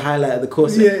probably the highlight of the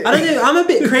course. I don't know, I'm a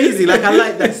bit crazy, like I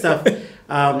like that stuff.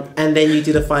 And then you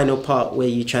do the final part where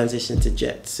you transition to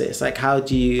jets. So it's like, how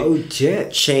do you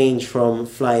change from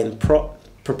flying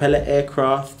propeller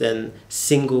aircraft and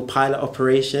single pilot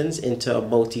operations into a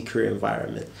multi-crew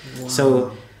environment.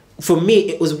 So for me,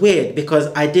 it was weird because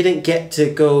I didn't get to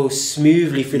go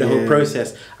smoothly through the whole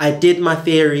process. I did my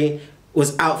theory,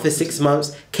 was out for 6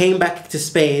 months, came back to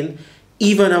Spain.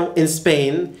 Even in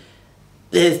Spain,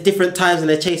 there's different times and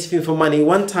they're chasing me for money.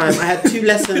 One time I had 2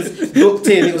 lessons booked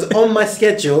in. It was on my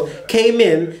schedule. Came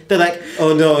in, they're like,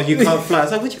 oh no, you can't fly. I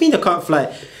was like, what do you mean I can't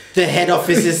fly? The head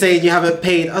office is saying you haven't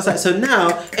paid. I was like, so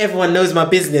now everyone knows my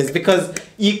business because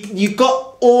you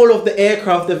got all of the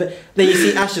aircraft. Then you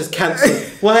see Ashes cancelled.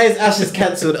 Why is Ashes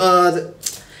cancelled?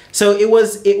 So it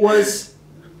was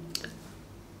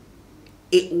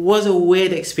a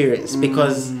weird experience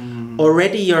because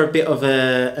already you're a bit of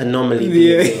an anomaly.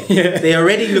 They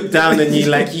already look down on you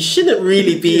like you shouldn't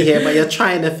really be here, but you're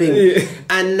trying a thing,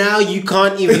 and now you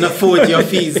can't even afford your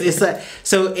fees. It's like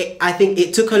I think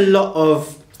it took a lot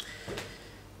of.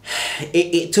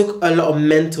 It took a lot of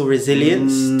mental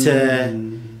resilience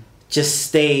to just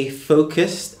stay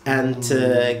focused and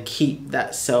to keep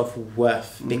that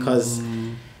self-worth, because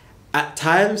at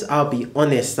times, I'll be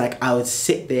honest, like I would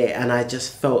sit there and I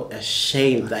just felt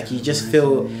ashamed. Like you just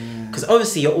feel, because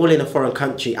obviously you're all in a foreign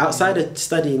country. Outside of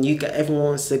studying, everyone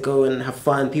wants to go and have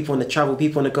fun. People want to travel.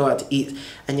 People want to go out to eat.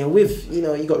 And you're with, you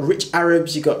know, you got rich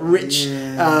Arabs, you got rich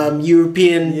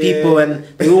European people, and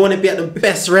they all want to be at the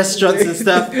best restaurants and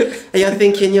stuff. And you're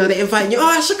thinking, you know, they're inviting you, oh,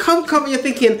 I should come. And you're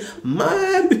thinking,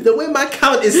 man, the way my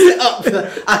account is set up,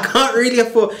 I can't really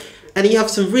afford. And you have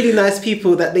some really nice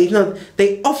people that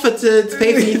they offer to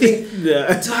pay for you. Think,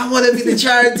 do I want to be the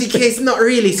charity case? Not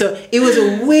really. So it was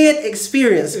a weird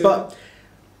experience, but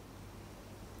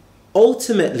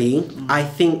ultimately, I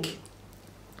think,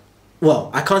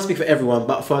 well, I can't speak for everyone,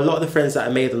 but for a lot of the friends that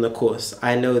I made on the course,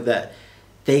 I know that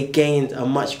they gained a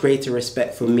much greater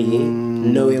respect for me,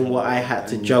 knowing what I had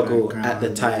to juggle at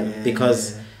the time,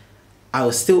 because I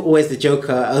was still always the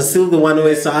joker. I was still the one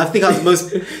always. So I think I was the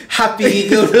most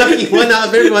happy-go-lucky one out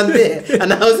of everyone there,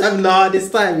 and I was having the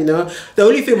hardest time. You know, the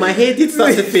only thing, my hair did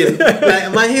start to thin.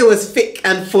 Like my hair was thick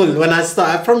and full when I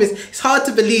started. I promise. It's hard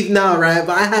to believe now, right?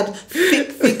 But I had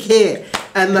thick hair,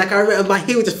 and like I remember my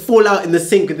hair would just fall out in the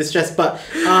sink with the stress. But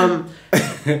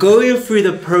going through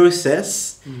the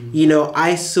process, you know,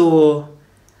 I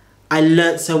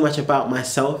learned so much about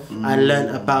myself. I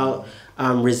learned about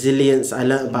resilience. I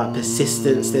learned about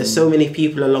persistence. There's so many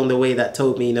people along the way that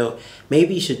told me, you know,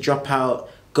 maybe you should drop out,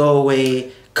 go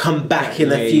away, come back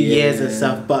in a few years and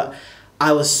stuff. But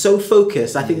I was so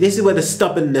focused. I think this is where the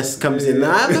stubbornness comes in.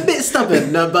 Now, I'm a bit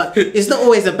stubborn, no, but it's not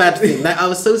always a bad thing. Like I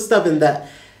was so stubborn that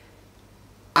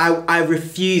I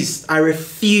refused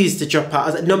to drop out. I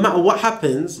was like, no matter what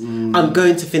happens, I'm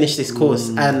going to finish this course.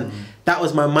 And that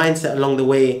was my mindset along the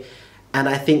way. And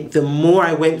I think the more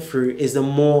I went through is the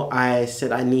more I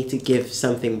said I need to give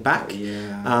something back.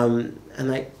 And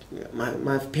like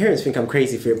my parents think I'm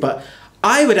crazy for it, but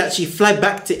I would actually fly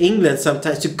back to England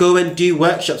sometimes to go and do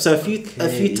workshops. So a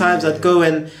few times I'd go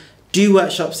and do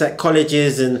workshops at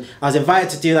colleges, and I was invited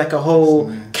to do like a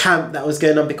whole camp that was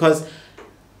going on, because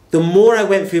the more I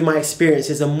went through my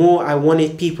experiences, the more I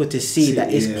wanted people to see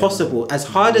that it's possible. As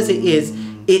hard as it is,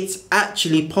 it's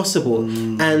actually possible.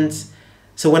 And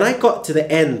so when I got to the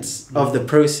end of the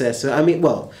process, I mean,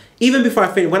 well, even before I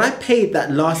finished, when I paid that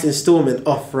last installment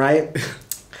off, right,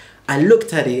 I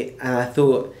looked at it and I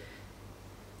thought,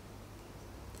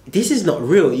 this is not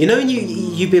real. You know, when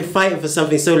you've been fighting for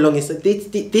something so long, it's like,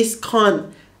 this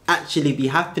can't actually be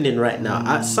happening right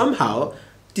now. Somehow,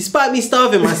 despite me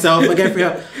starving myself and going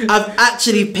through, I've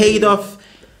actually paid off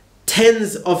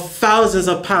tens of thousands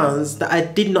of pounds that I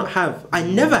did not have. I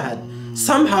never had.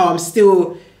 Somehow I'm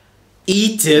still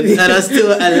eating and I'm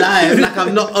still alive, like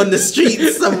I'm not on the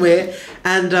streets somewhere.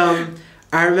 And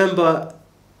I remember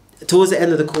towards the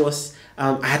end of the course,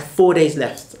 I had 4 days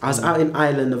left. I was out in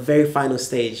Ireland, the very final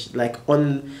stage, like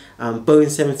on Boeing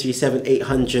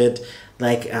 737-800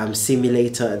 like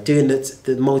simulator, doing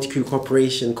the multi-crew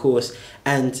cooperation course,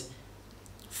 and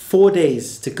 4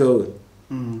 days to go,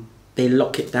 they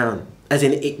lock it down. As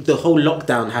in, the whole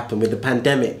lockdown happened with the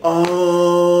pandemic.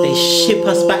 Oh. They ship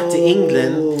us back to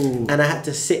England, and I had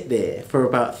to sit there for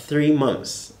about 3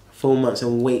 months, 4 months,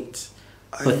 and wait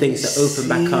for things to open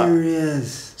back up.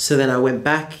 So then I went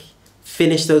back,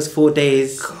 finished those 4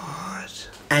 days,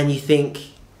 and you think,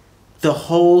 the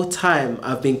whole time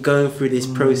I've been going through this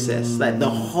process, like the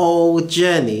whole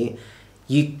journey,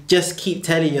 you just keep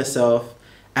telling yourself,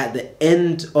 at the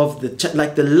end of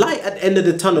like the light at the end of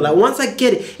the tunnel, like once I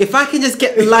get it, if I can just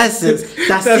get the license,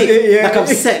 that's it. Like I'm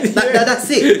set. That's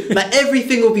it. Like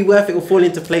everything will be worth it. Will fall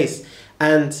into place.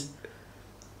 And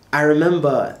I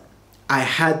remember I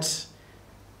had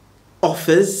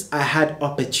offers, I had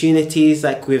opportunities,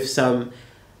 like with some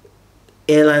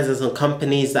airlines and some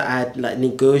companies that I had like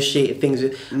negotiated things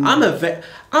with. I'm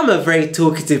a very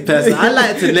talkative person. I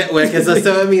like to network and stuff.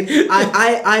 So I mean,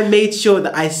 I made sure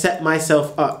that I set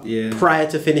myself up prior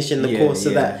to finishing the course so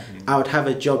that I would have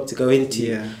a job to go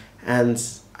into. And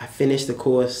I finished the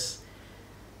course.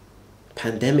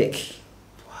 Pandemic.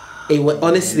 It was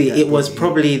honestly, it was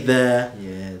probably the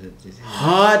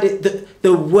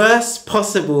the worst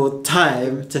possible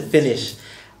time to finish.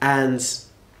 And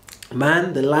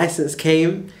man, the license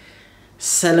came,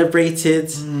 celebrated,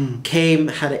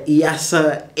 had an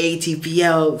EASA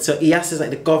ATPL. So EASA is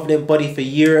like the governing body for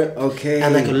Europe.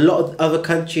 And like a lot of other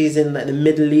countries in like the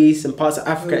Middle East and parts of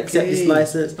Africa accept this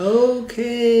license.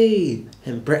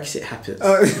 And Brexit happens.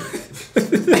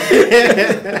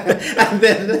 And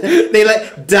then they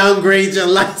like downgrade your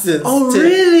license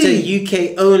to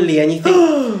UK only. And you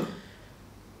think,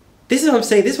 this is what I'm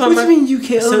saying. This is what do you mean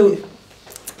UK only?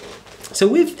 So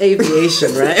with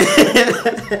aviation, right,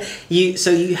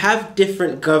 you have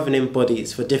different governing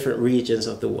bodies for different regions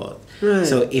of the world.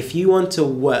 So if you want to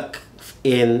work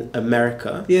in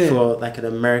America for like an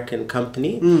American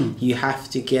company, you have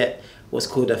to get what's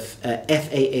called a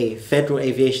FAA, Federal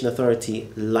Aviation Authority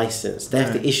license. They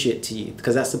have to issue it to you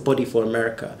because that's the body for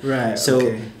America.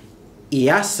 So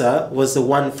EASA was the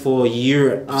one for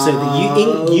Europe. So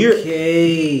in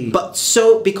Europe, but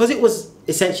so because it was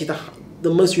essentially the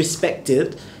most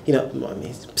respected, you know, I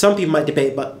mean, some people might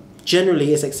debate, but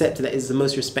generally it's accepted that it's the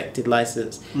most respected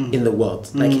license in the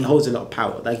world. Like it holds a lot of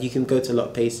power. Like you can go to a lot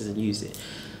of places and use it.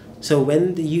 So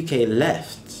when the UK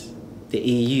left the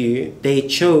EU, they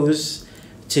chose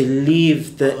to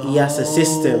leave the EASA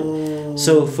system.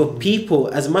 So for people,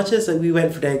 as much as we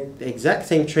went through the exact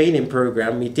same training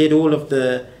program, we did all of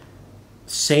the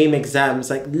same exams,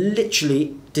 like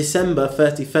literally December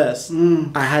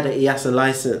 31st, I had an EASA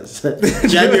license.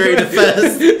 January the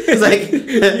 1st, it's like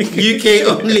UK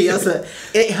only.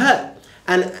 It hurt,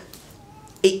 and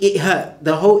it hurt.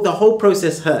 The whole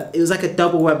process hurt. It was like a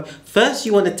double whammy. First,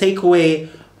 you want to take away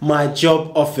my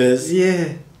job offers,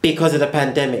 because of the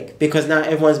pandemic, because now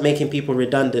everyone's making people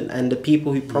redundant, and the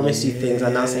people who promise you things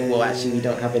are now saying, well, actually, we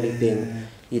don't have anything.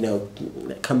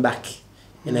 Come back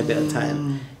in a bit of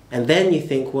time, and then you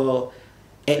think, well,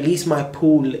 at least my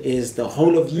pool is the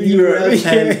whole of Europe,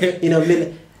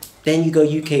 and then you go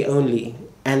UK only.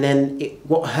 And then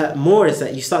what hurt more is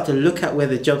that you start to look at where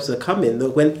the jobs are coming.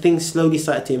 When things slowly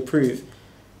started to improve,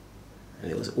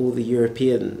 and it was all the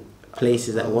European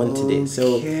places that wanted it.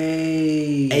 So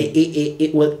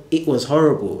it was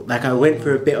horrible. Like, I went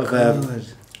through a bit of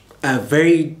a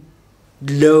very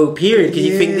low period, because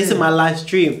you think, this is my life's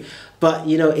dream. But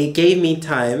it gave me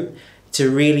time to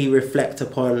really reflect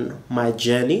upon my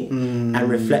journey and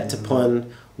reflect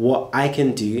upon what I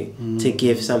can do to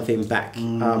give something back.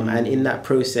 And in that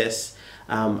process,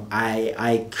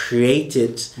 I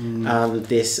created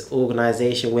this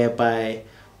organization whereby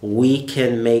we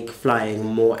can make flying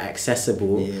more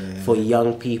accessible for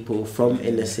young people from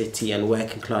inner city and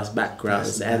working class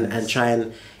backgrounds, and try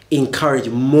and encourage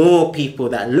more people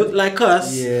that look like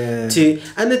us to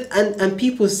and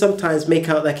people sometimes make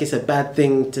out like it's a bad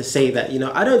thing to say that,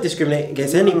 I don't discriminate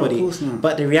against anybody,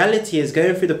 but the reality is,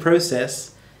 going through the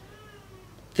process,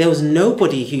 there was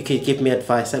nobody who could give me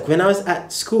advice. Like, when I was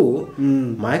at school,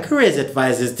 my careers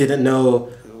advisors didn't know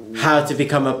how to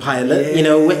become a pilot.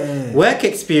 Work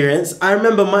experience, I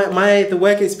remember the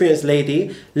work experience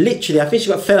lady, literally, I think she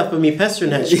got fed up with me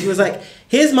pestering her. She was like,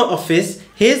 here's my office,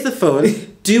 here's the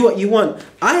phone, do what you want.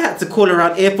 I had to call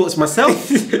around airports myself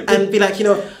and be like,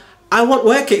 I want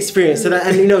work experience.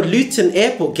 And Luton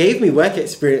Airport gave me work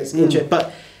experience,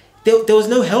 but there was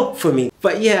no help for me.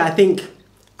 But yeah, I think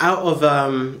out of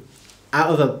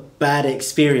a bad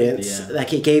experience,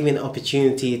 like, it gave me an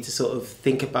opportunity to sort of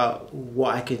think about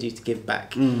what I could do to give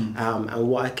back, and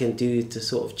what I can do to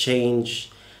sort of change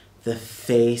the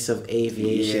face of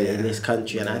aviation in this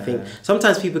country. And I think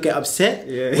sometimes people get upset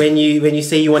when you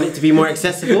say you want it to be more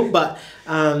accessible, but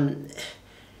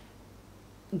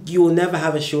you will never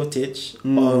have a shortage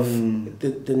of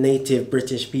the native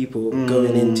British people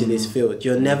going into this field.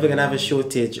 You're never going to have a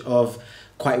shortage of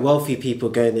quite wealthy people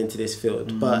going into this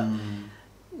field. But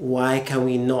why can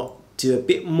we not do a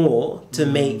bit more to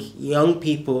make young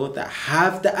people that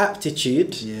have the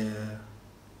aptitude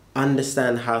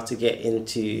understand how to get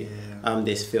into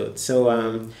this field?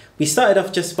 So we started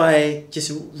off just by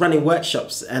running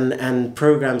workshops and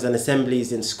programs and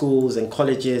assemblies in schools and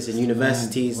colleges and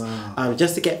universities,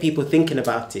 just to get people thinking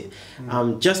about it.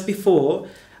 Just before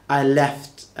I left,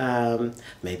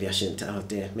 maybe I shouldn't tell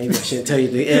you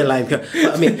the airline, but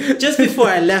I mean, just before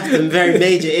I left a very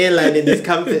major airline in this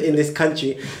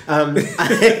country,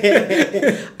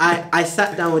 I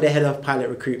sat down with the head of pilot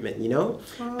recruitment.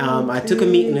 I took a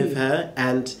meeting with her,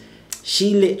 and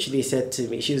she literally said to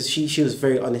me, she was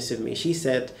very honest with me. She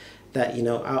said that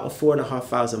out of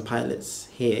 4,500 pilots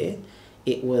here,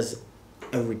 it was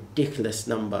a ridiculous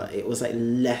number. It was like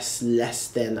less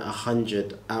than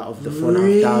 100 out of the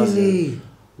 4,500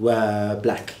 were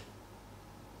black.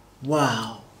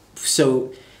 Wow.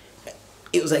 So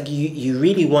it was like, you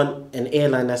really want an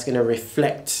airline that's going to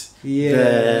reflect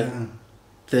the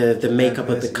makeup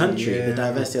of the country, the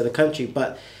diversity of the country.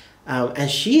 But and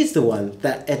she's the one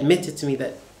that admitted to me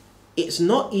that it's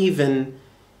not even,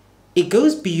 it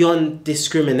goes beyond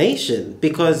discrimination,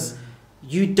 because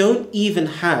you don't even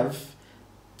have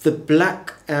the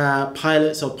black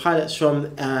pilots or pilots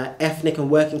from ethnic and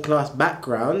working class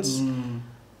backgrounds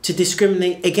to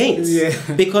discriminate against.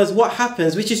 Because what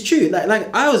happens, which is true, like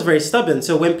I was very stubborn,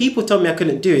 so when people told me I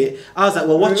couldn't do it, I was like,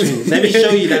 well, watch me, let me show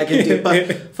you that I can do it.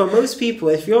 But for most people,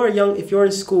 if you're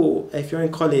in school, if you're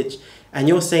in college, and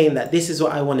you're saying that this is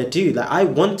what I want to do, like, I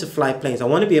want to fly planes, I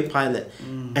want to be a pilot,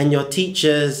 and your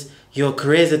teachers, your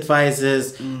careers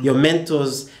advisors, your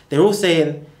mentors, they're all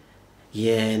saying,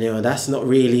 that's not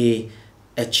really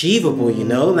achievable,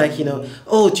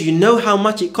 oh, do you know how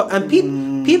much it costs? And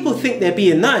people think they're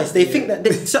being nice. They think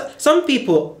that some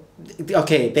people,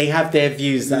 okay, they have their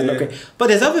views that are not great, but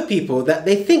there's other people that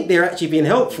they think they're actually being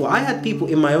helpful. I had people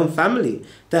in my own family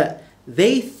that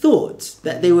they thought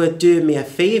that they were doing me a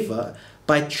favor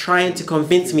by trying to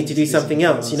convince me to do something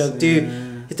else,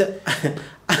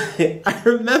 I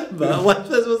remember one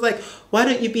person was like, why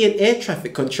don't you be an air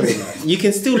traffic controller? You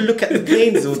can still look at the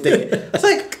planes all day. It's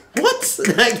like, what?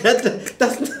 Like,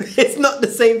 it's not the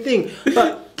same thing.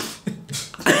 But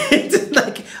it's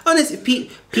like, honestly,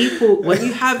 people, when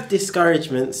you have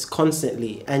discouragements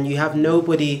constantly and you have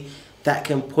nobody that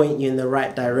can point you in the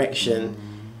right direction,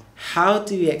 how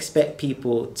do you expect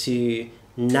people to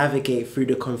navigate through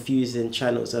the confusing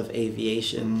channels of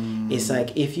aviation? It's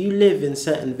like, if you live in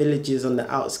certain villages on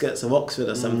the outskirts of Oxford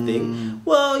or something,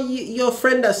 well, your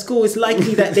friend at school is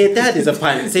likely that their dad is a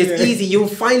pilot, so it's easy, you'll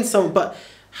find some. But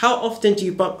how often do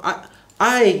you bump?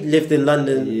 I lived in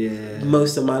London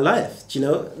most of my life, do you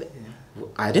know?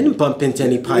 I didn't bump into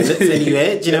any pilots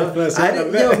anywhere, do you know?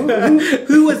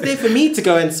 Who was there for me to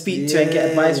go and speak to and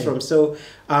get advice from? So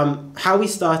how we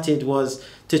started was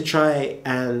to try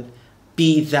and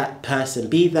be that person,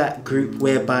 be that group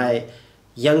whereby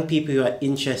young people who are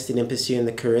interested in pursuing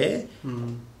the career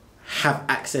have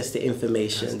access to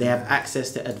information, they have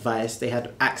access to advice, they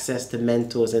have access to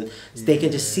mentors, and they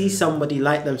can just see somebody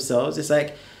like themselves. It's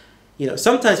like, you know,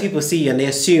 sometimes people see you and they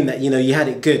assume that, you know, you had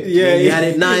it good, you had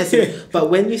it nice, but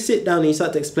when you sit down and you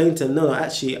start to explain to them, no,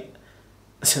 actually,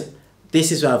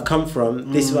 this is where I've come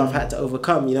from, this is what I've had to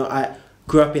overcome. You know, I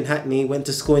grew up in Hackney, went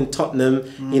to school in Tottenham,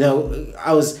 you know,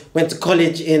 went to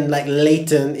college in like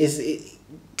Leighton.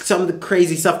 Some of the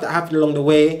crazy stuff that happened along the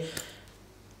way,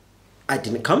 I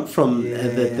didn't come from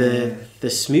the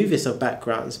smoothest of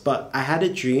backgrounds, but I had a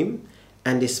dream,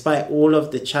 and despite all of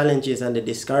the challenges and the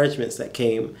discouragements that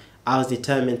came, I was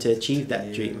determined to achieve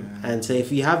that dream. And so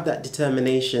if you have that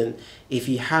determination, if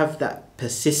you have that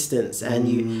persistence, and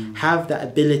you have that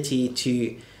ability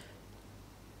to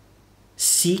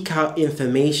seek out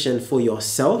information for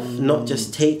yourself, not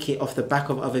just take it off the back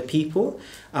of other people,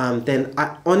 then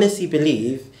I honestly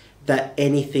believe that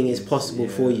anything is possible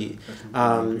for you.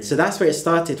 So that's where it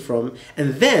started from.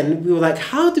 And then we were like,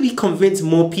 how do we convince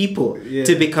more people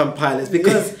to become pilots?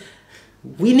 Because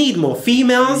we need more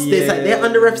females. They're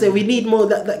underrepresented. We need more.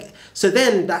 So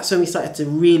then that's when we started to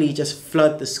really just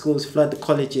flood the schools, flood the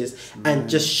colleges, and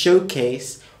just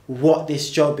showcase what this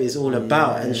job is all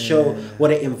about, and show what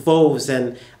it involves,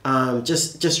 and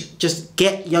just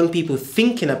get young people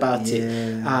thinking about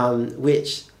it,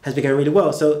 which has been going really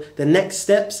well. So the next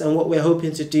steps and what we're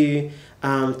hoping to do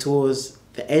towards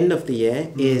the end of the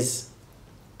year is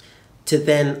to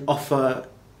then offer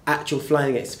actual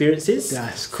flying experiences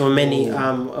for many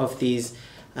of these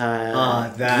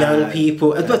young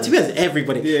people. But to be honest,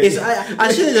 everybody.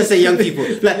 I shouldn't just say young people.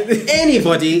 Like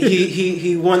anybody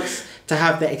who wants to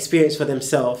have that experience for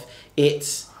themselves.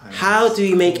 It's how do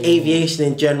we make aviation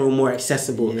in general more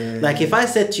accessible? Like if I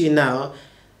said to you now,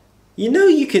 you know,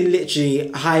 you can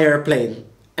literally hire a plane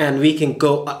and we can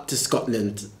go up to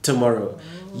Scotland tomorrow.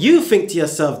 You think to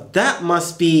yourself, that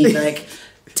must be like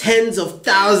tens of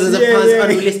thousands of pounds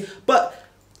unrealistic. But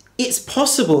it's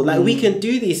possible. Like we can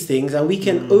do these things, and we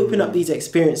can open up these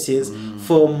experiences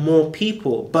for more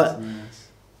people. But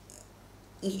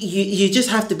you just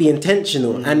have to be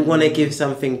intentional and want to give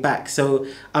something back. So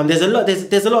there's a lot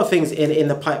of things in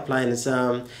the pipelines,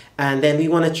 and then we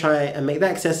want to try and make that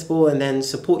accessible, and then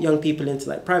support young people into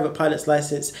like private pilot's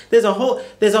license. There's a whole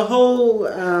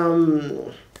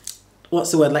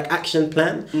what's the word, like action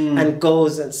plan and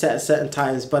goals that set at certain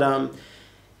times. But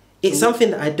it's something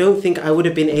that I don't think I would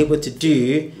have been able to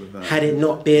do had it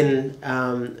not been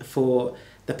for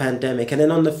the pandemic. And then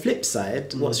on the flip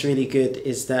side, what's really good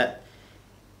is that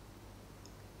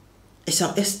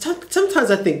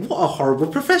sometimes I think, what a horrible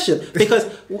profession. Because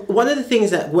one of the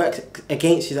things that works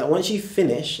against you is that once you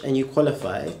finish and you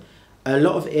qualify, a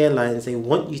lot of airlines, they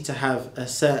want you to have a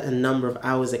certain number of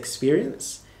hours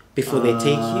experience before they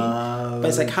take you. But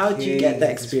it's like, how do you get that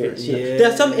experience? You know,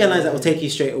 there are some airlines that will take you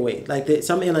straight away.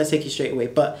 Some airlines take you straight away,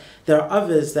 but there are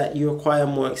others that you require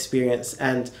more experience.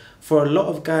 And for a lot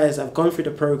of guys that have gone through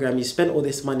the program, you spent all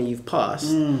this money, you've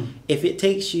passed. If it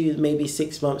takes you maybe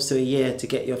 6 months to a year to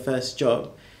get your first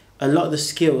job, a lot of the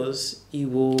skills they'll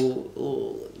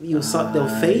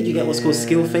fade. You get what's called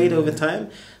skill fade over time.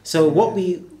 So what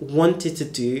we wanted to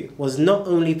do was not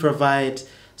only provide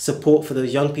support for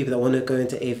those young people that want to go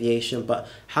into aviation, but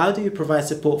how do you provide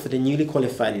support for the newly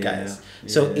qualified guys?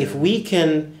 So if we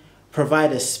can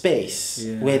provide a space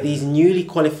where these newly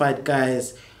qualified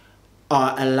guys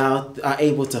are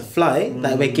able to fly,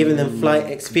 like we're giving them flight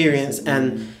experience,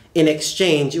 and in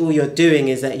exchange all you're doing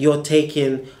is that you're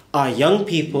taking our young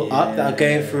people up that are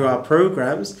going through our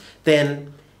programs,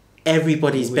 then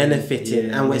everybody's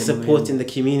benefiting, and we're supporting the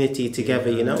community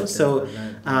together, you know. So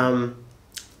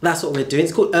that's what we're doing.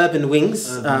 It's called Urban Wings,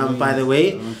 by the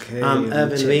way.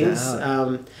 Urban Wings.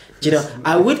 You know,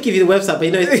 I would give you the website, but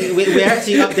you know, we're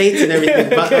actually updating everything.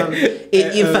 But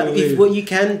in fact, if what you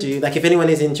can do, like if anyone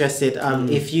is interested,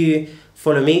 if you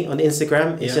follow me on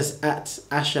Instagram. It's just at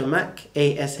Asher Mack,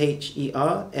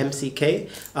 ASHERMCK.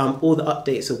 All the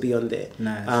updates will be on there.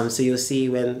 Nice. So you'll see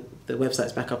when the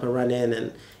website's back up and running,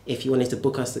 and if you wanted to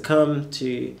book us to come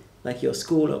to like your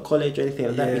school or college or anything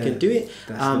like that, we can do it.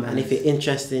 And if you're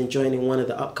interested in joining one of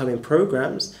the upcoming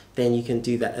programs, then you can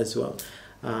do that as well.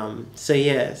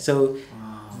 So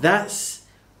that's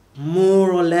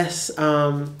more or less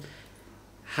the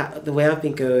way I've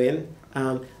been going.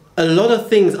 A lot of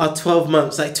things are 12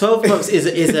 months. Like 12 months is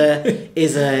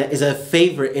a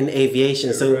favorite in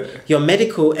aviation. So your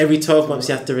medical every 12 months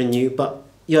you have to renew, but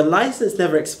your license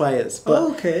never expires.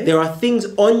 But there are things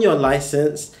on your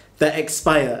license that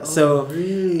expire. So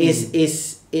really?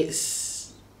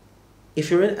 it's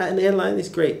if you're at an airline, it's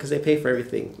great because they pay for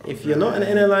everything. If you're not an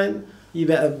airline, you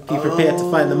better be prepared to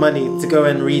find the money to go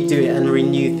and redo it and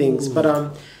renew things. But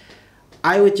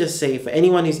I would just say for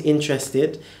anyone who's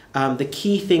interested, the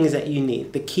key things that you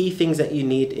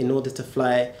need in order to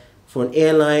fly for an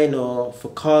airline or for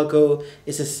cargo,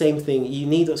 it's the same thing. You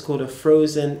need what's called a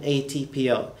frozen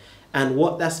ATPL. And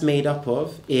what that's made up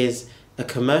of is a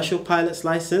commercial pilot's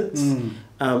license,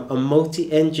 a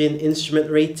multi-engine instrument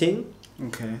rating,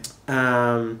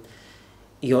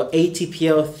 your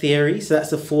ATPL theory, so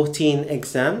that's the 14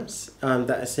 exams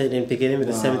that I said in the beginning with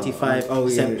the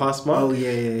 75% pass mark.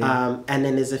 And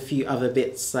then there's a few other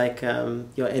bits like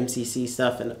your MCC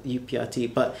stuff and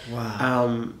UPRT. But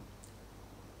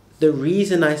the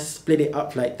reason I split it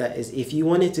up like that is if you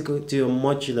wanted to go do a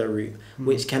modular route,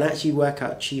 which can actually work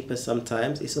out cheaper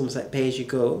sometimes, it's almost like pay as you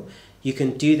go, you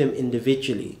can do them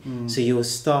individually. So you'll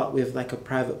start with like a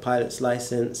private pilot's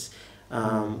license,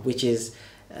 which is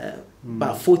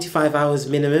about 45 hours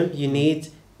minimum you need.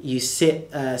 You sit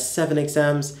 7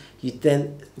 exams, you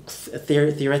then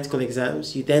theoretical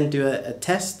exams, you then do a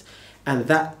test, and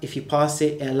that, if you pass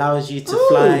it, it allows you to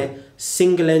fly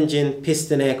single engine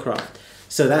piston aircraft.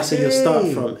 So that's where you'll start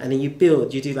from, and then you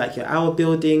build. You do like your hour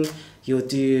building, you'll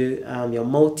do your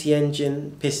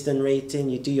multi-engine piston rating,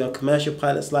 you do your commercial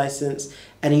pilot's license,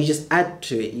 and you just add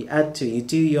to it. You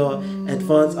do your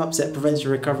advanced upset prevention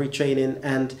recovery training,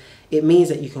 and it means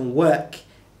that you can work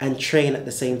and train at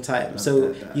the same time.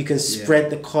 So you can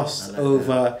spread the cost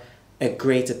over a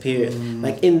greater period.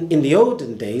 Like in the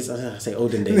olden days, I say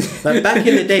olden days, but back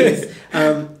in the days,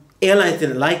 airlines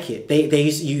didn't like it.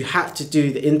 You had to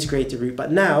do the integrated route,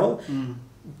 but now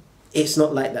it's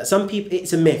not like that. Some people,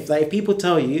 it's a myth. Like if people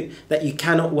tell you that you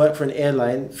cannot work for an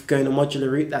airline going a modular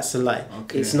route, that's a lie.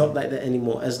 It's not like that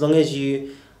anymore. As long as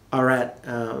you are at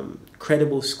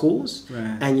credible schools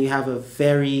and you have a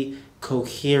very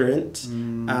coherent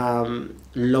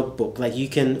logbook, like you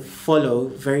can follow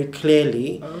very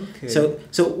clearly. So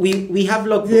we have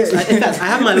logbooks. In fact, I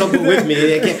have my logbook with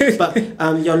me. But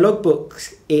your logbook,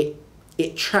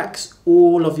 it tracks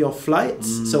all of your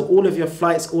flights. So all of your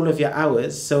flights, all of your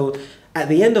hours. So at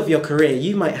the end of your career,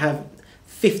 you might have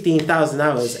 15,000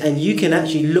 hours, and you can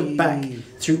actually look back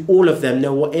through all of them,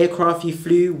 know what aircraft you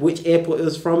flew, which airport it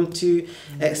was from to,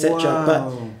 etc.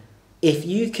 But if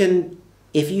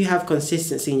you have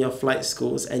consistency in your flight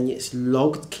scores and it's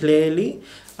logged clearly,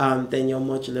 then your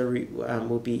modular route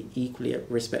will be equally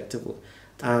respectable.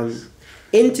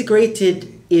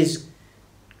 Integrated is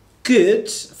good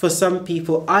for some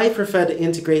people. I prefer the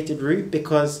integrated route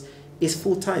because it's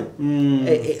full time.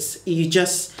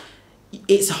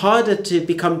 It's harder to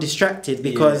become distracted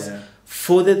because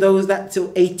for those that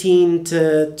till 18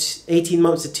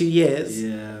 months to 2 years,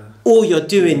 all you're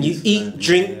doing, you eat,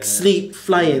 drink, sleep,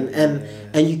 flying,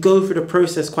 and you go through the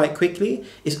process quite quickly.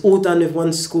 It's all done with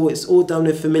one school. It's all done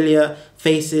with familiar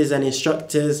faces and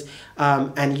instructors,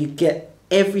 and you get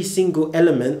every single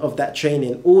element of that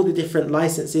training, all the different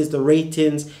licenses, the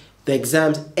ratings, the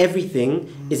exams,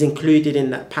 everything is included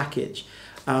in that package.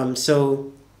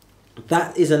 So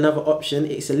that is another option.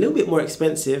 It's a little bit more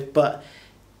expensive, but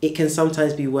it can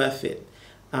sometimes be worth it.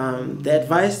 The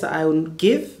advice that I would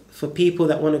give for people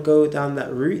that want to go down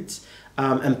that route,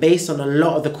 and based on a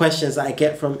lot of the questions that I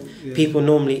get from people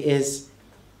normally, is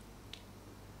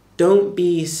don't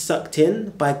be sucked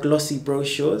in by glossy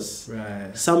brochures.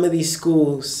 Some of these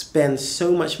schools spend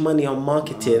so much money on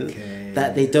marketing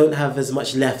that they don't have as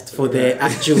much left for their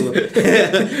actual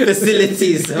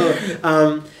facilities.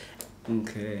 So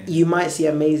you might see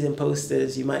amazing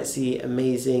posters, you might see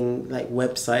amazing like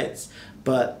websites,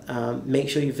 but make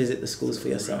sure you visit the schools for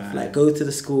yourself. Like go to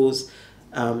the schools,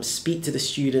 speak to the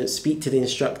students, speak to the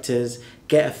instructors,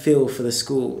 get a feel for the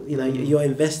school. You know, you're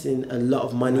investing a lot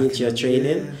of money into your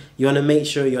training. You want to make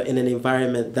sure you're in an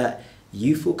environment that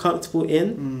you feel comfortable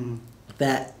in,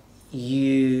 that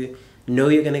you know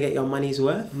you're going to get your money's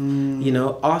worth. You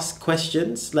know, ask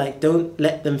questions. Like, don't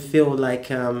let them feel like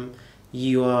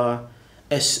you are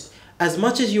as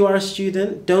much as you are a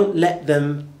student, don't let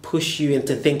them push you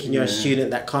into thinking you're a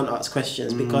student that can't ask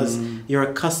questions, because you're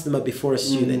a customer before a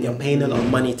student. You're paying a lot of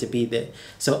money to be there.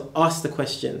 So ask the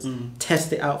questions,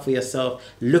 test it out for yourself,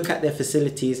 look at their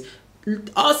facilities,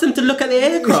 ask them to look at the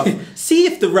aircraft, see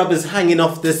if the rubber's hanging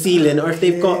off the ceiling or if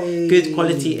they've got good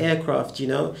quality aircraft, you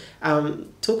know.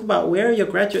 Talk about, where are your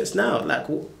graduates now? Like,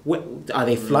 are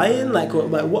they flying? Like,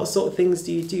 what sort of things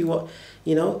do you do? What,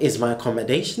 you know, is my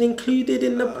accommodation included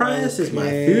in the price? Is my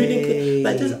food included?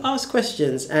 Like, just ask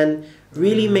questions and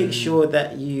really make sure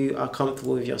that you are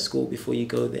comfortable with your school before you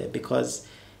go there, because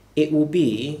it will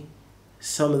be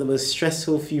some of the most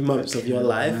stressful few months of your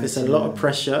life. It's a lot of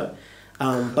pressure,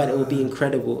 but it will be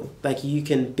incredible. Like, you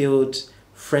can build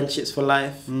friendships for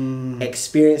life,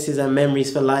 experiences and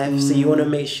memories for life. So you want to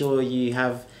make sure you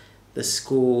have the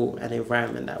school and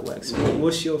environment that works for you.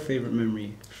 What's your favorite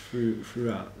memory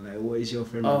throughout? Like, what is your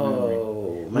favorite memory?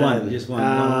 Oh, man. Just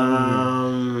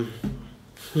one.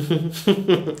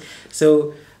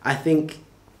 So I think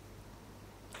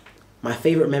my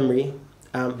favorite memory,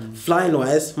 flying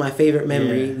wise, my favorite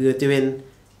memory, we were doing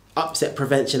upset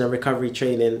prevention and recovery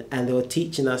training, and they were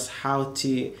teaching us how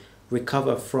to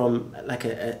recover from like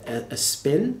a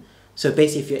spin. So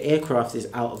basically, if your aircraft is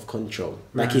out of control,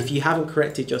 like if you haven't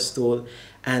corrected your stall,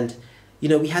 and you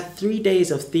know, we had 3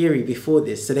 days of theory before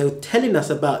this, so they were telling us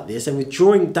about this and we're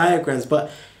drawing diagrams,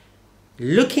 but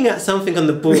looking at something on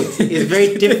the board is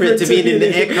very different to being in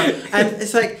the aircraft. And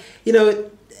it's like, you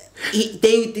know,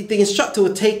 the instructor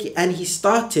would take it, and he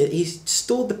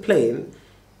stalled the plane,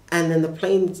 and then the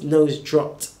plane's nose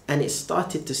dropped and it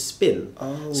started to spin.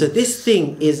 So this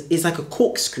thing is like a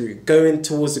corkscrew going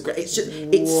towards the ground.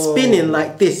 It's spinning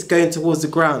like this, going towards the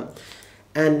ground.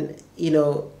 And, you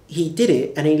know, he did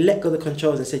it, and he let go of the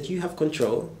controls and said, "You have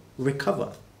control,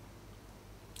 recover."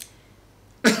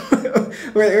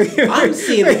 I'm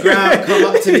seeing the ground come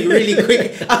up to me really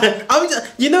quick. I'm just,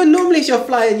 you know, normally if you're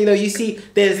flying, you know, you see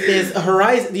there's a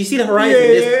horizon. You see the horizon.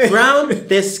 There's ground,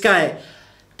 there's sky.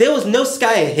 There was no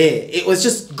sky here. It was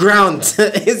just ground.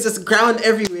 It's just ground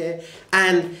everywhere.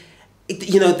 And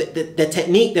you know, the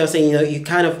technique, they were saying, you know,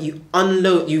 you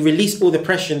unload, you release all the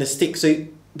pressure in the stick. So,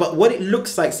 but what it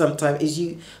looks like sometimes is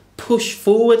you push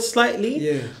forward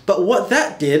slightly. But what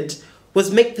that did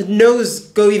was make the nose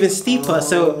go even steeper.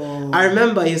 So I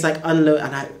remember he was like, unload,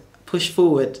 and I pushed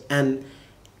forward, and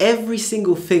every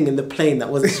single thing in the plane that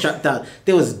wasn't strapped down,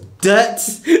 there was dirt,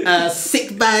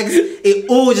 sick bags, it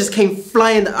all just came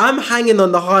flying. I'm hanging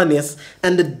on the harness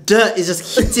and the dirt is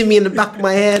just hitting me in the back of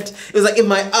my head. It was like in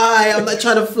my eye. I'm like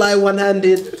trying to fly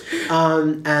one-handed,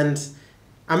 and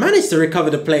I managed to recover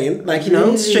the plane, like, you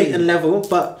know, straight and level.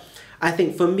 But I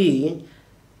think for me,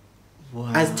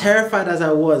 as terrified as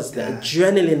I was, the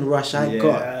adrenaline rush I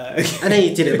got, and then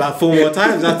you did it about 4 more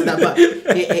times after that, but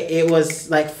it was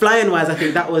like, flying wise, I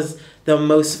think that was the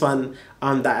most fun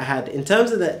that I had. In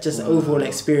terms of that just overall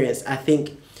experience, I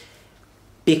think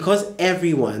because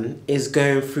everyone is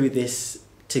going through this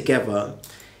together,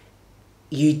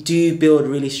 you do build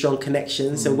really strong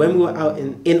connections. So when we were out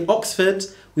in Oxford,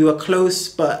 we were close,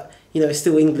 but you know, it's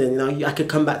still England, you know, I could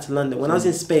come back to London. When I was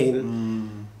in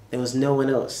Spain, there was no one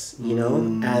else, you know,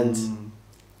 and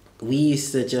we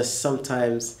used to just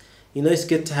sometimes, you know, it's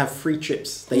good to have free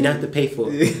trips that you don't have to pay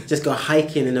for. Just go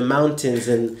hiking in the mountains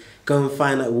and go and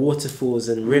find like waterfalls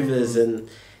and rivers, and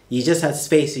you just had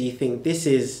space where you think, this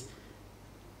is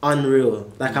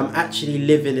unreal. Like, I'm actually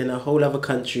living in a whole other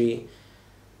country,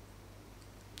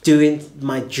 doing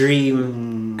my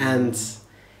dream, and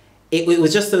it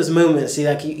was just those moments. See,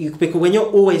 like because when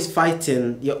you're always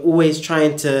fighting, you're always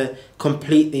trying to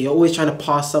complete, you're always trying to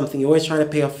pass something, you're always trying to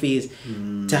pay off fees.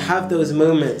 To have those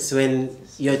moments when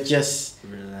you're just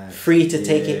free to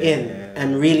take it in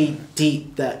and really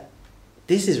deep, that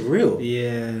this is real.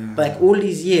 Like, all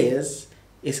these years,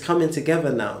 it's coming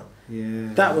together now.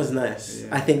 That was nice.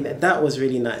 I think that was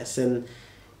really nice. And,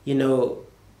 you know,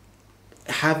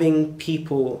 having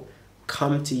people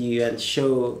come to you and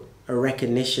show a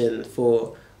recognition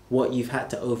for what you've had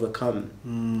to overcome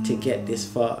to get this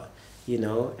far, you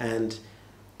know, and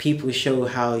people show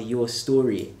how your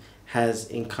story has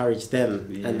encouraged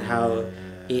them and how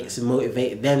it's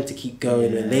motivated them to keep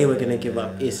going when they were going to give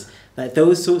up. It's like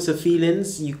those sorts of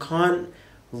feelings, you can't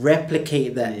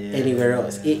replicate that anywhere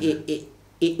else.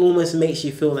 It almost makes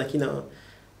you feel like, you know,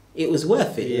 it was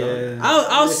worth it. You know?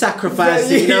 I'll sacrifice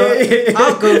it, you know.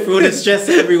 I'll go through all the stress,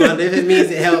 everyone, if it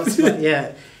means it helps. But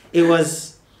it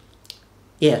was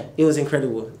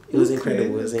incredible. It was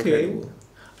incredible.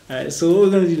 Alright, so what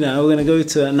we're gonna do now, we're gonna go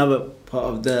to another part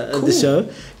of the show.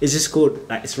 It's just called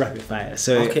it's rapid fire.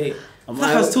 So okay.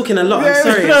 I was talking a lot. I'm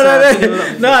sorry.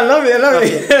 No, I love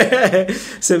it.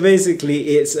 So basically,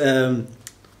 it's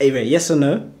either yes or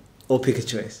no, or pick a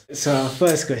choice. So our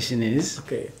first question is: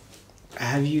 okay,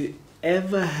 have you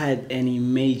ever had any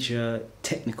major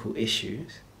technical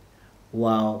issues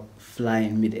while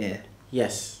flying mid-air?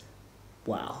 Yes.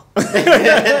 Wow.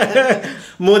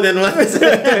 More than once.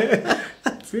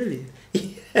 Really?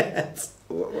 Yes.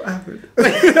 What happened?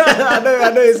 I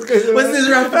know it's crazy. What's this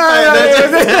rapid fire?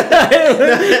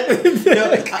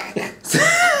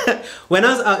 When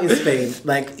I was out in Spain,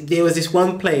 like there was this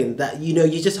one plane that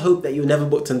you just hope that you never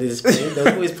booked on this plane. There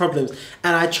was always problems,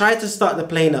 and I tried to start the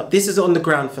plane up. This is on the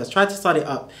ground first. Tried to start it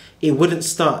up. It wouldn't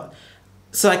start.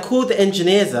 So I called the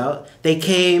engineers out. They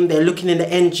came. They're looking in the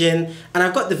engine, and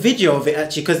I've got the video of it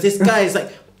actually because this guy is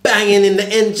like banging in the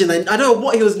engine, and I don't know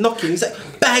what he was knocking. He's like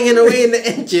banging away in the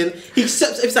engine. He's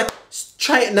like,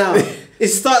 try it now. It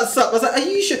starts up. I was like, are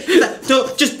you sure? He's like,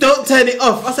 don't turn it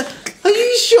off. I was like, are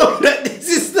you sure that this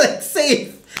is like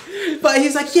safe? But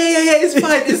he's like, yeah,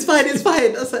 it's fine.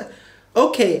 I was like,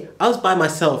 okay. I was by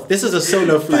myself. This is a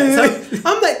solo flight. So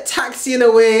I'm like taxiing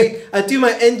away. I do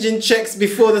my engine checks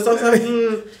before this. I was like,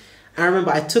 I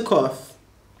remember I took off,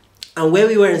 and where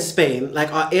we were in Spain,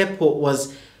 like our airport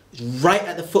was right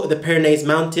at the foot of the Pyrenees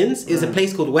Mountains. It was a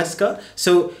place called Huesca.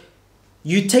 So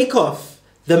you take off,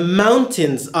 the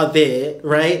mountains are there,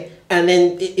 right? And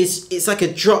then it's like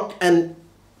a drop. And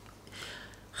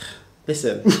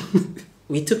listen,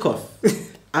 we took off.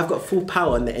 I've got full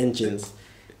power on the engines.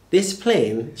 This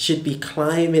plane should be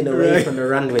climbing away from the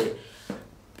runway.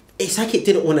 It's like it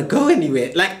didn't want to go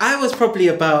anywhere. Like I was probably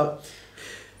about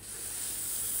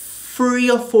 300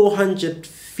 or 400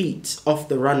 feet off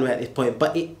the runway at this point,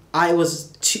 but I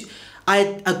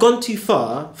had gone too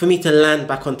far for me to land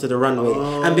back onto the runway.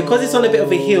 And because it's on a bit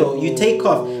of a hill, you take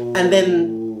off and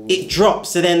then it drops.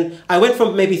 So then I went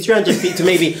from maybe 300 feet to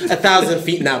maybe 1,000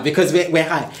 feet now because we're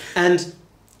high. And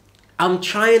I'm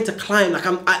trying to climb, like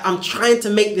I'm trying to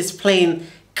make this plane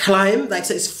climb, like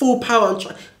so it's full power.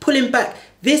 I'm pulling back.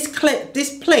 This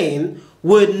plane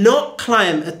would not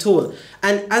climb at all.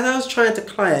 And as I was trying to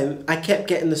climb, I kept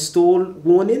getting the stall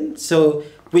warning. So,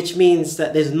 which means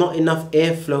that there's not enough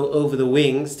airflow over the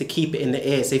wings to keep it in the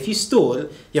air. So if you stall,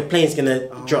 your plane's gonna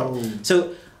drop.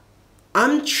 So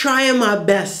I'm trying my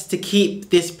best to keep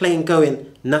this plane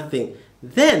going. Nothing.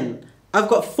 Then I've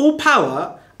got full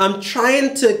power. I'm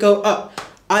trying to go up.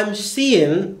 I'm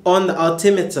seeing on the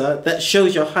altimeter that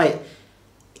shows your height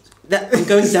that I'm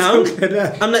going down.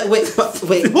 I'm like, wait, what?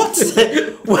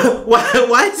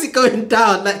 Why is it going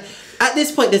down? Like at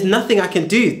this point, there's nothing I can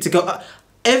do to go up.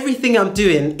 Everything I'm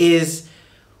doing is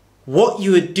what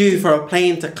you would do for a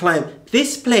plane to climb.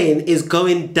 This plane is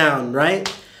going down,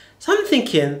 right? So I'm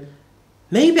thinking,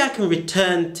 maybe I can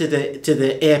return to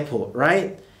the airport,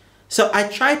 right? So I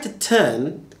tried to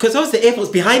turn, because obviously the airport's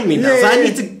behind me now, so I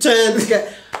need to turn.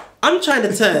 I'm trying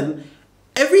to turn.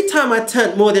 Every time I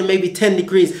turn more than maybe 10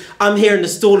 degrees, I'm hearing the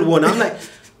stall warning. I'm like,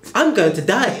 I'm going to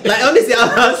die. Like, honestly,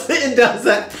 I was sitting there, I was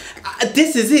like,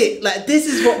 this is it. Like, this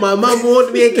is what my mum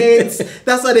warned me against.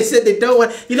 That's why they said they don't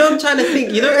want. I'm trying to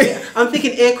think. I'm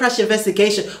thinking air crash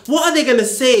investigation. What are they going to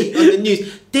say on the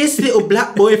news? This little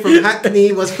black boy from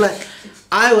Hackney was flying.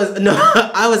 I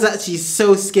was actually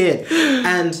so scared.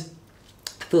 And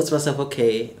I thought to myself,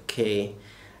 okay.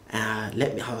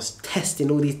 I was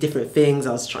testing all these different things.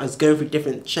 I was going through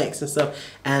different checks and stuff.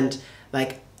 And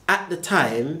like at the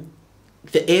time,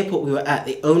 the airport we were at,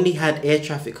 they only had air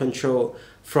traffic control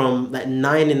from like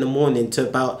 9 in the morning to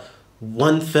about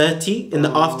 1:30 in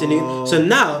the afternoon. So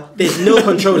now there's no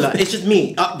controller. It's just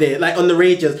me up there, like on the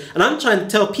radios. And I'm trying to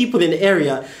tell people in the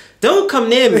area, don't come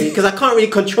near me because I can't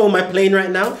really control my plane right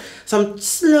now. So I'm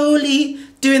slowly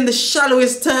doing the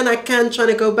shallowest turn I can, trying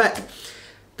to go back.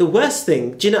 The worst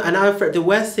thing, the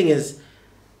worst thing is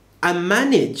I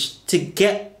managed to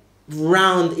get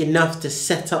round enough to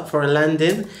set up for a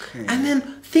landing. Okay. And then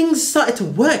things started to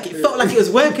work. It felt like it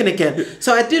was working again.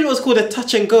 So I did what's called a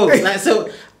touch and go. Like, so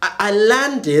I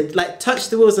landed, like touched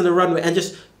the wheels on the runway and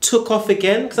just took off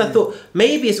again because I thought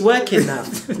maybe it's working now.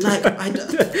 Like I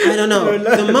don't know.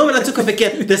 The moment I took off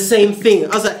again, the same thing.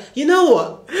 I was like, you know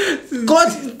what? God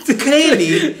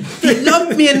clearly He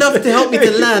loved me enough to help me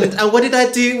to land. And what did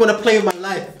I do? Want to play with my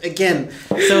life again?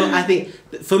 So I think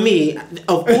for me,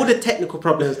 of all the technical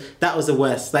problems, that was the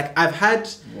worst. Like I've had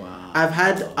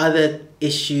other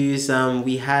issues.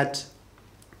 We had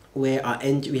where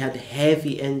we had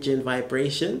heavy engine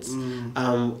vibrations,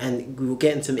 and we were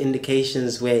getting some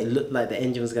indications where it looked like the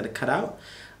engine was going to cut out.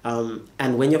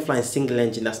 And when you're flying single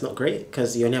engine, that's not great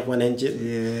because you only have one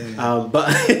engine.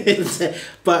 Yeah.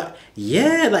 But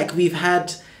yeah, like we've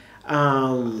had,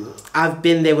 I've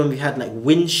been there when we've had like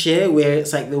wind shear, where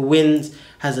it's like the wind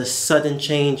has a sudden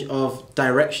change of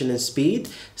direction and speed.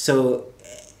 So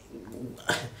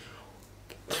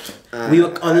we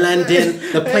were on landing,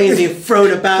 the plane's being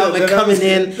thrown about, we're coming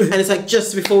in, and it's like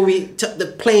just before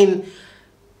the plane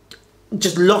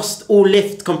just lost all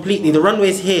lift completely. The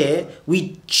runway's here,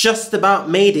 we just about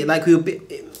made it. Like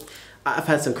I've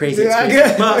had some crazy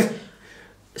experiences, but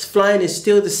flying is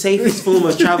still the safest form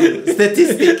of travel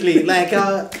statistically. Like,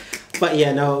 but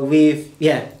yeah, no,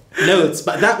 loads.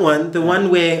 But that one, the one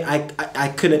where I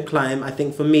couldn't climb, I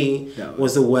think for me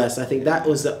was the worst. I think that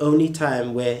was the only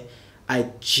time where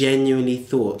I genuinely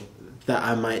thought that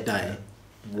I might die.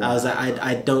 Wow. I was like,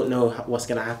 I don't know what's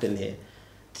gonna happen here.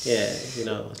 Yeah, you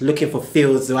know, looking for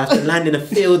fields. Do I have to land in a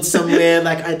field somewhere?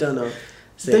 Like, I don't know.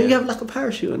 So, don't you have like a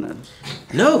parachute on that?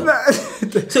 No.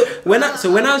 so when I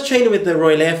was training with the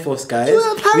Royal Air Force guys,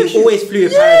 we always flew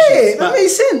with parachutes. Yeah, that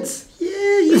makes sense.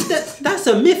 Yeah, that's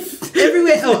a myth.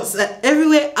 Everywhere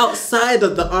outside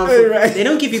of the armed forces, they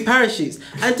don't give you parachutes.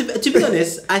 And to be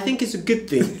honest, I think it's a good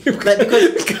thing. Like,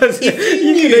 because if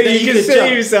you knew that you could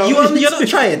save yourself, you're not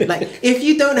trying. Like, if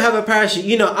you don't have a parachute,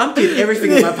 you know, I'm doing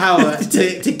everything in my power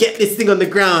to get this thing on the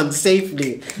ground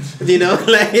safely. You know,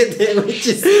 like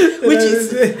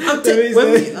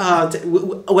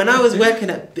when I was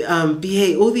working at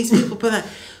BA, all these people put that.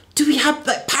 Do we have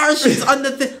like parachutes under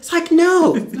the? It's like,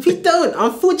 no, we don't.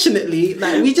 Unfortunately,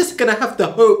 like we're just gonna have to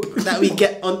hope that we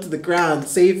get onto the ground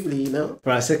safely, you know.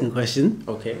 For our second question,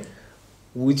 okay,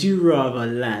 would you rather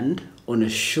land on a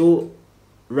short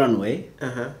runway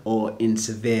or in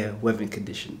severe weather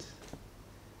conditions?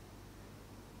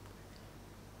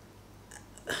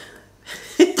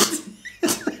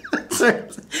 Sorry.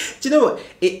 Do you know what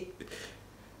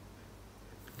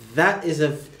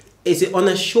Is it on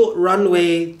a short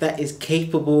runway that is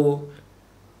capable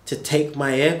to take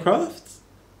my aircraft?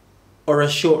 Or a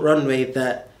short runway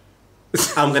that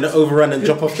I'm going to overrun and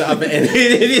drop off the other end?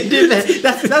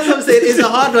 that's what I'm saying. It's a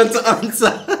hard one to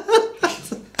answer.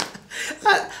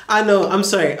 I know, I'm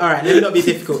sorry. All right, let me not be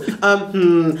difficult.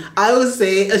 I will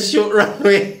say a short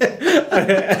runway.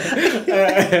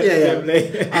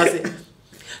 I'll say.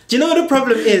 Do you know what the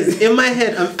problem is? In my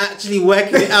head, I'm actually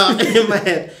working it out in my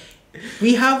head.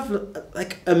 We have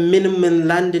like a minimum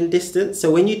landing distance. So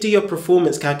when you do your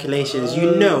performance calculations,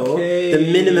 you know the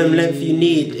minimum length you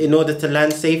need in order to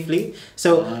land safely.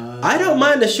 So I don't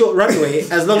mind a short runway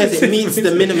as long as it meets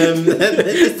the minimum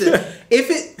distance. If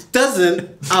it doesn't,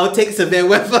 I'll take severe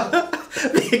weather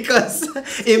because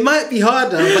it might be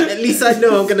harder, but at least I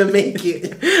know I'm going to make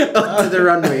it onto the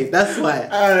runway. That's why.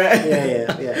 All right.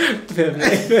 Yeah.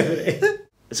 Perfect.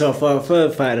 So for our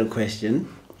third final question,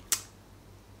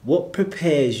 what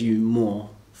prepares you more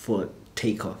for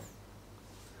takeoff?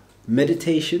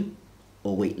 Meditation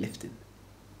or weightlifting?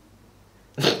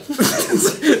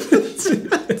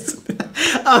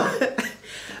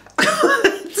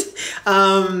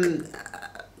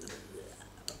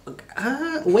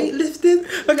 Weightlifting?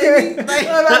 Okay. Like,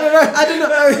 I don't know.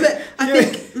 I think,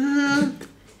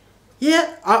 yeah,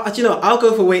 do you know, I'll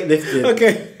go for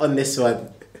weightlifting on this one.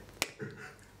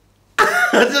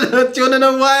 I don't know. Do you want to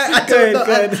know why? I don't know.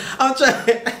 I'll try.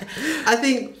 I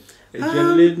think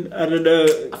adrenaline. I don't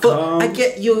know. I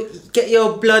get your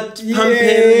blood pumping.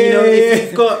 You know, if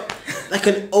you've got like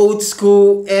an old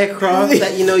school aircraft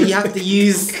that you know you have to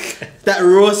use that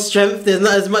raw strength. There's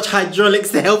not as much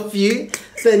hydraulics to help you.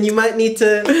 Then you might need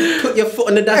to put your foot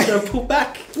on the dash and pull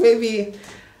back. Maybe.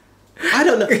 I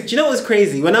don't know. Do you know what was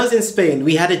crazy? When I was in Spain,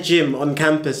 we had a gym on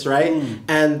campus, right?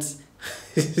 And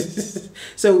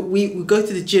so we go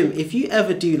to the gym. If you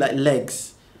ever do like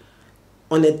legs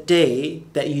on a day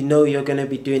that you know you're going to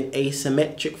be doing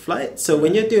asymmetric flights, so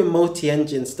when you're doing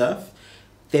multi-engine stuff,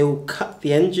 they will cut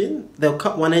the engine. They'll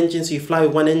cut one engine, so you fly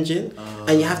with one engine,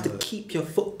 and you have to keep your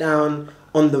foot down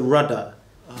on the rudder.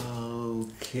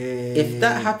 Okay. If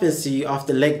that happens to you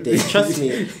after leg day, trust me,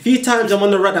 a few times I'm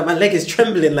on the rudder, my leg is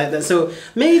trembling like that. So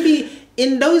maybe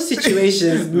in those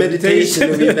situations, meditation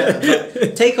would be better.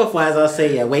 But takeoff wise, I'll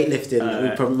say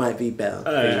weightlifting probably might be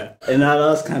better. And our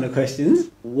last kind of questions: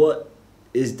 what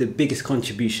is the biggest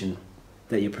contribution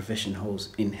that your profession holds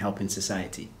in helping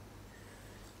society?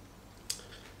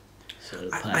 So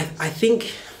I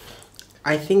think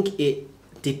it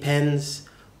depends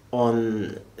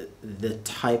on the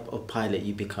type of pilot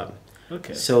you become.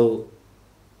 Okay. So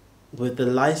with the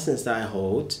license that I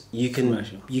hold, you can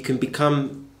actually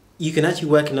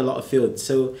work in a lot of fields.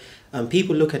 So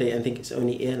people look at it and think it's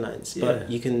only airlines,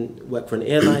 but you can work for an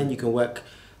airline, you can work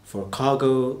for a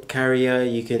cargo carrier,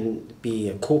 you can be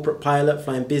a corporate pilot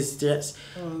flying business jets.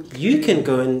 Okay. You can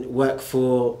go and work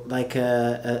for like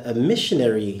a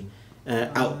missionary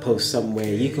outpost somewhere.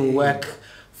 Okay. You can work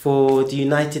for the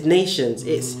United Nations.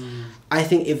 I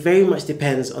think it very much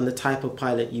depends on the type of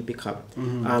pilot you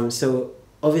become. So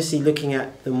obviously looking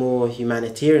at the more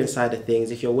humanitarian side of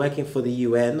things, if you're working for the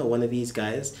UN or one of these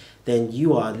guys, then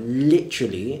you are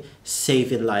literally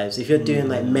saving lives. If you're doing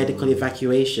like medical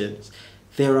evacuations,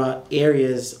 there are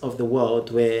areas of the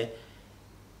world where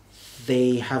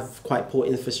they have quite poor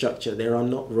infrastructure. There are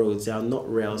not roads, there are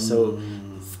not rails. So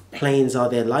planes are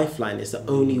their lifeline. It's the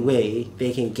only way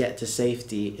they can get to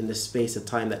safety in the space of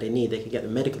time that they need. They can get the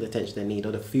medical attention they need,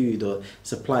 or the food or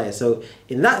supplies. So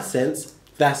in that sense,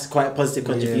 that's quite a positive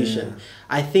contribution. Yeah.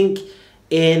 I think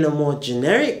in a more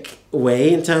generic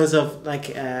way, in terms of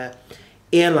like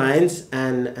airlines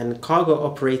and cargo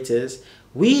operators,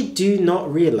 we do not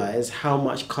realize how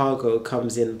much cargo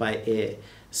comes in by air.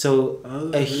 So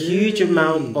a huge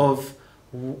amount of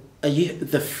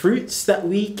the fruits that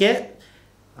we get,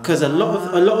 because a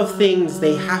lot of things,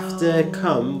 they have to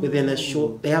come within a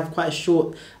short, they have quite a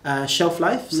short shelf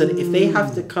life. So that if they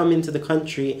have to come into the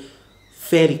country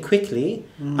fairly quickly,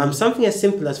 something as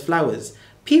simple as flowers.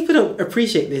 People don't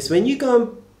appreciate this. When you go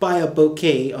and buy a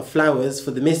bouquet of flowers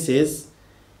for the missus,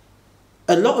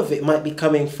 a lot of it might be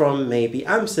coming from maybe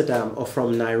Amsterdam or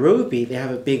from Nairobi. They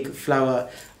have a big flower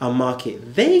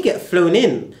market. They get flown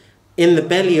in the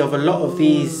belly of a lot of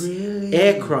these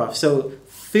aircraft. So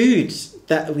foods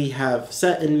that we have,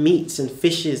 certain meats and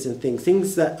fishes and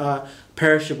things that are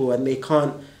perishable and they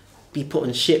can't be put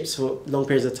on ships for long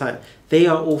periods of time, they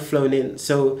are all flown in.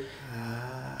 So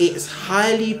it's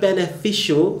highly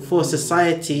beneficial for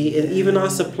society and even our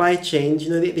supply chains.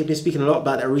 You know, they've been speaking a lot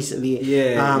about that recently.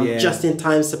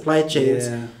 Just-in-time supply chains.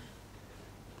 Yeah.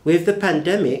 With the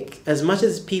pandemic, as much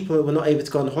as people were not able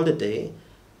to go on holiday,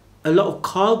 a lot of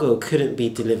cargo couldn't be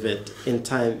delivered in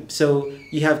time. So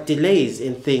you have delays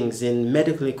in things, in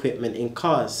medical equipment, in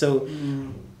cars. So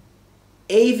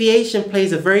aviation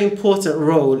plays a very important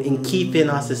role in keeping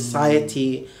our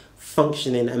society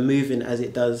functioning and moving as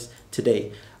it does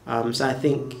today. So I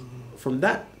think from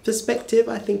that perspective,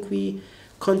 I think we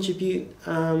contribute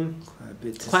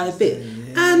quite a bit.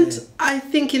 Yeah. And I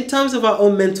think in terms of our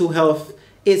own mental health,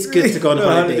 it's good to go on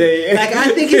holiday. Like,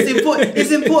 I think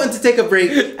it's important to take a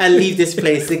break and leave this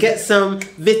place, to get some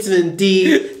vitamin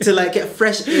D, to like get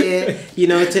fresh air, you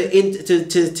know,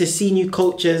 to see new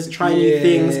cultures, try new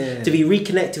things, to be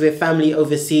reconnected with family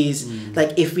overseas.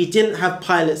 Like, if we didn't have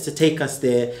pilots to take us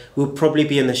there, we'll probably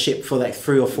be on the ship for like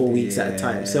 3 or 4 weeks at a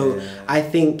time. So I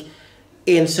think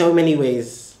in so many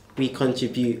ways we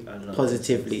contribute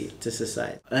positively to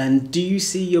society. And do you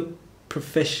see your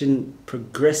profession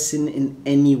progressing in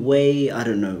any way? I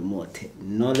don't know, more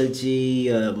technology,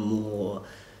 more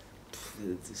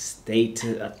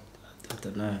data. I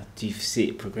don't know. Do you see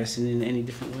it progressing in any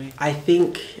different way? I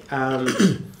think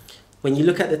when you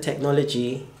look at the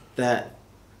technology that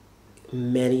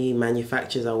many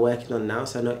manufacturers are working on now,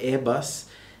 so I know Airbus,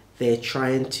 they're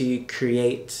trying to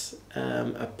create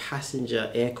a passenger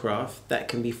aircraft that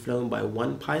can be flown by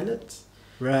 1 pilot,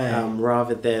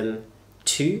 rather than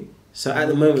 2. So at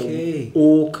the moment,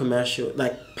 all commercial,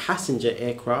 like passenger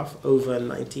aircraft over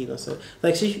 19 or so.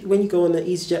 Like, so when you go on an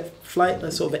EasyJet flight,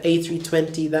 like sort of an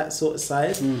A320, that sort of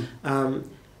size,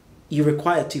 you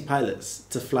require 2 pilots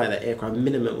to fly that aircraft,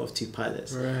 minimum of 2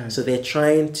 pilots. So they're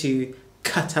trying to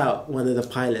cut out one of the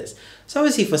pilots. So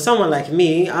obviously for someone like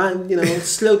me, I'm, you know,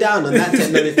 slow down on that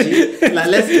technology. Like,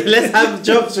 let's have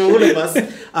jobs for all of us.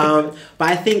 But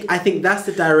I think that's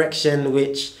the direction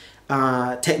which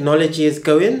technology is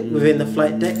going within the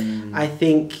flight deck. I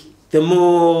think the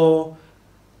more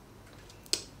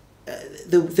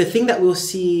the thing that we'll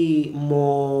see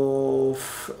more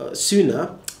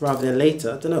sooner rather than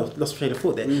later, I don't know, lost train of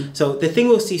thought there. So the thing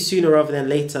we'll see sooner rather than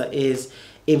later is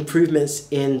improvements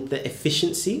in the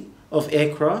efficiency of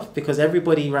aircraft, because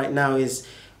everybody right now is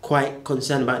quite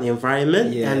concerned about the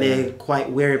environment and they're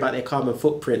quite wary about their carbon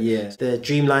footprint. The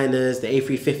Dreamliners, the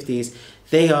A350s,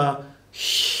 they are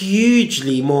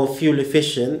hugely more fuel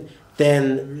efficient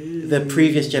than the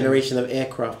previous generation of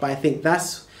aircraft. But I think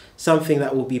that's something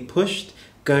that will be pushed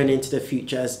going into the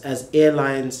future as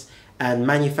airlines and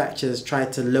manufacturers try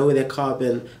to lower their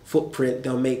carbon footprint.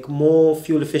 They'll make more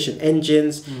fuel efficient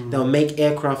engines. They'll make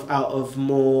aircraft out of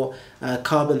more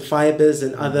carbon fibers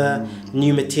and other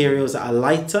new materials that are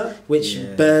lighter, which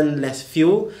burn less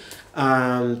fuel.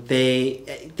 So,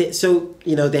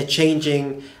 you know, they're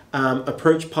changing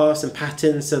approach paths and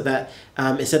patterns, so that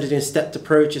instead of doing stepped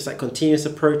approach, it's like continuous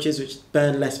approaches which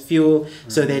burn less fuel.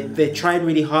 So they're trying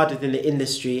really hard within the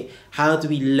industry. How do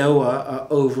we lower our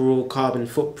overall carbon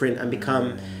footprint and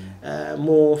become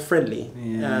more friendly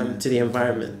to the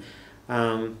environment?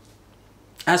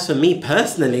 As for me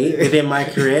personally, within my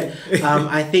career,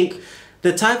 I think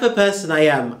the type of person I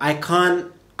am, I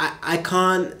can't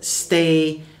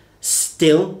stay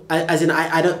still.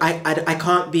 I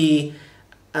can't be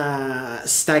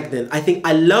stagnant. I think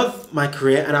I love my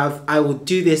career, and I will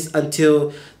do this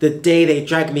until the day they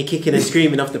drag me kicking and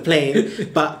screaming off the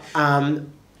plane. But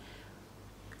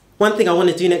one thing I want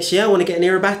to do next year, I want to get an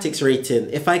aerobatics rating.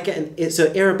 If I get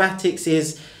so aerobatics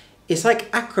is, it's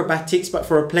like acrobatics but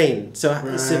for a plane. So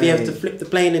be able to flip the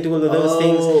plane and do all of those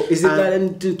things. Is it like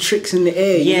them do tricks in the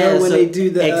air? Yeah, when they do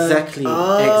that. Exactly.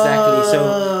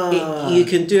 So you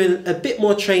can do a bit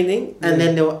more training, and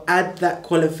then they'll add that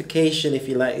qualification, if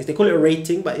you like. They call it a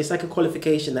rating, but it's like a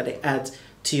qualification that they add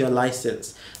to your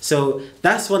license. So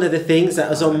that's one of the things that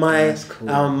was on my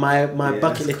my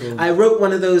bucket list. Cool. I wrote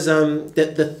one of those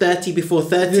the 30 before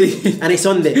 30 and it's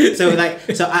on there. So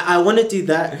I want to do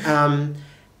that,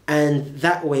 and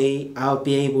that way I'll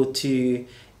be able to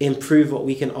improve what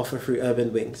we can offer through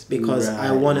Urban Wings, because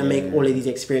I want to make all of these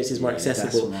experiences more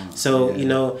accessible. So you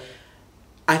know,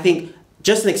 I think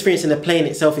just an experience in a plane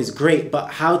itself is great,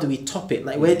 but how do we top it?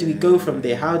 Like, where do we go from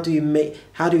there? How do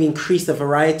we increase the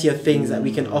variety of things that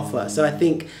we can offer? So I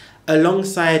think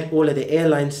alongside all of the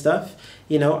airline stuff,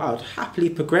 you know, I would happily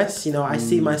progress. You know, I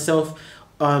see myself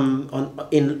on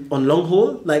long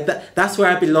haul, like that's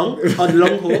where I belong, on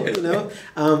long haul. You know,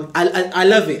 I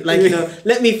love it. Like, you know,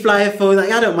 let me fly for, like,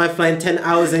 I don't mind flying 10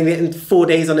 hours and getting 4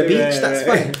 days on the beach. That's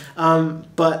fine.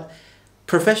 But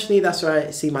professionally, that's where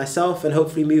I see myself, and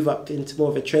hopefully move up into more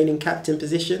of a training captain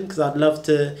position, because I'd love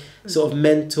to sort of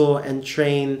mentor and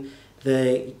train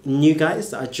the new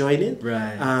guys that are joining.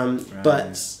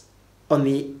 But on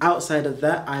the outside of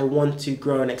that, I want to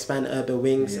grow and expand Urban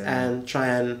Wings and try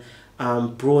and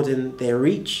broaden their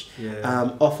reach,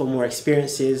 offer more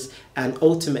experiences, and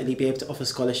ultimately be able to offer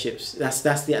scholarships.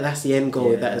 That's the end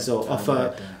goal of that as well.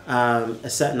 Offer a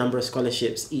certain number of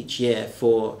scholarships each year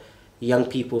for young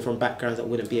people from backgrounds that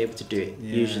wouldn't be able to do it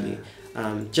usually.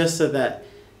 Just so that,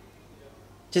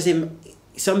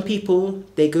 some people,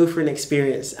 they go for an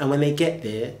experience, and when they get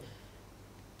there,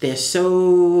 they're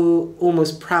so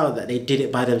almost proud that they did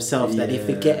it by themselves, that they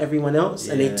forget everyone else,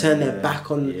 and they turn their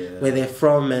back on where they're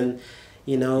from. And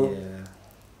you know,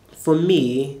 for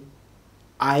me,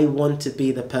 I want to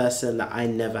be the person that I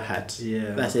never had.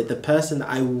 That's it. The person that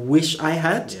I wish I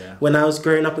had when I was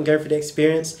growing up and going through the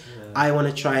experience. I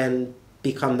want to try and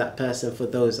become that person for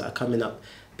those that are coming up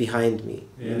behind me.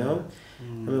 You know, I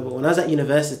remember when I was at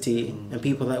university, and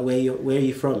people like, where are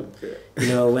you from? You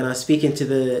know, when I was speaking to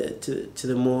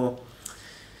the more,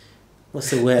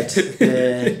 what's the word,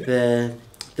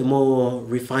 the more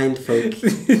refined folk,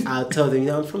 I'll tell them, you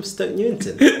know, I'm from Stoke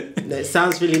Newington. It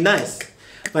sounds really nice.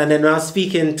 But then when I was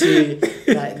speaking to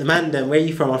like the man, then, where are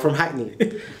you from? I'm from Hackney.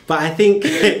 But I think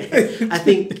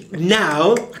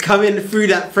now, coming through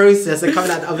that process and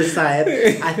coming out the other side,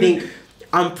 I think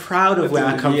I'm proud of where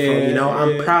I come from. You know,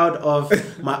 I'm proud of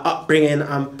my upbringing.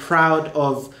 I'm proud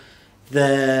of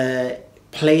the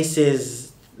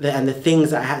places and the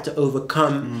things that I had to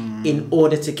overcome in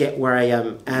order to get where I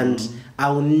am. And I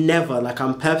will never, like,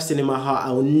 I'm purposing in my heart,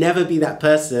 I will never be that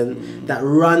person that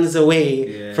runs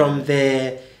away from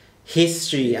their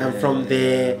history and from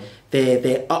their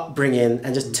upbringing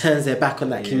and just turns their back on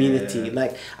that community.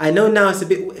 Like, I know now it's a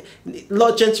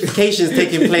lot of gentrification is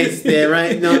taking place there,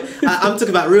 right? You know, I'm talking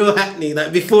about real Hackney,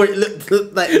 like before it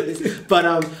looked like this,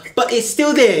 but it's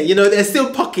still there. You know, there's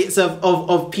still pockets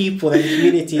of people and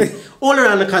communities all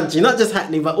around the country, not just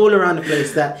Hackney, but all around the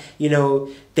place that, you know,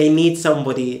 they need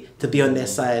somebody to be on their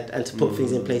side and to put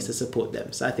things in place to support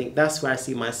them. So I think that's where I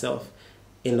see myself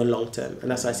in the long term,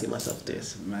 and that's what I see myself doing.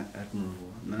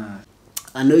 Admirable.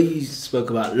 I know you spoke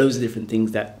about loads of different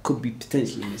things that could be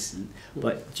potentially missing,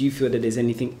 but do you feel that there's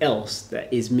anything else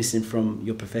that is missing from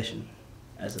your profession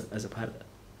as a pilot?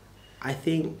 I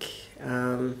think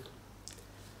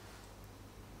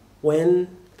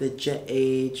when the jet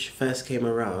age first came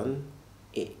around,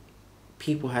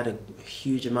 people had a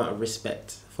huge amount of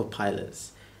respect for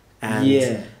pilots,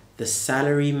 and the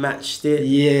salary matched it.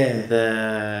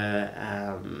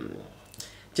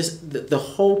 The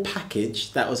whole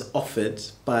package that was offered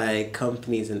by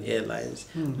companies and airlines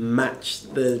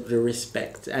matched the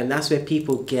respect, and that's where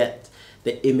people get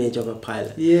the image of a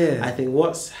pilot. I think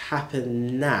what's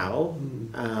happened now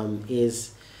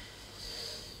is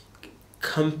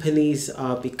companies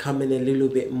are becoming a little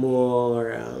bit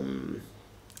more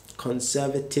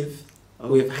conservative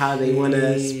with how they want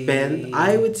to spend.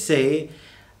 I would say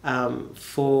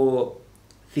for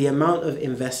the amount of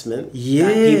investment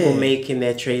that people make in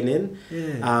their training,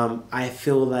 I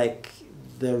feel like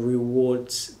the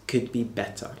rewards could be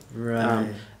better. Right.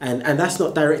 And that's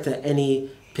not directed at any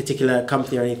particular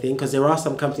company or anything, because there are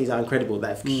some companies that are incredible,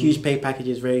 that have huge pay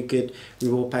packages, very good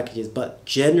reward packages. But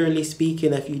generally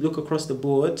speaking, if you look across the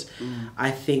board,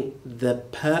 I think the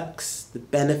perks, the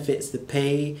benefits, the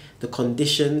pay, the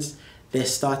conditions, they're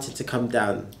starting to come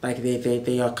down. Like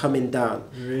they are coming down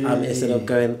instead of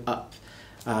going up.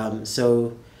 But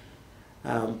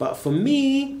for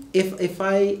me, if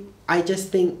I just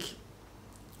think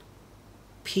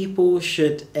people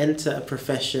should enter a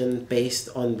profession based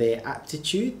on their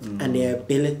aptitude and their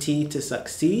ability to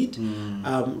succeed,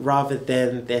 rather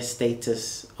than their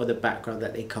status or the background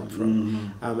that they come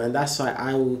from. And that's why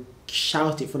I will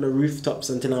shout it from the rooftops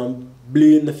until I'm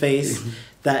blue in the face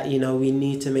that, you know, we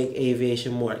need to make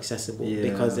aviation more accessible,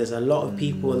 because there's a lot of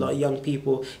people, a lot of young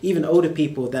people, even older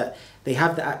people, that they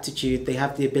have the aptitude, they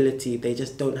have the ability, they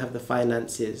just don't have the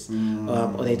finances,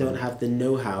 or they don't have the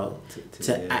know-how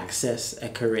to access a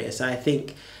career. So I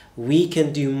think we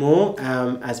can do more.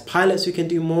 As pilots, we can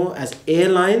do more. As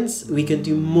airlines, we can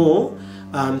do more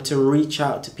to reach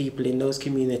out to people in those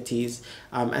communities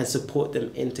and support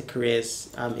them into careers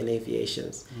in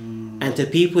aviation. And to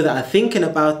people that are thinking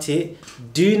about it,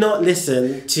 do not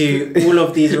listen to all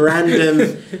of these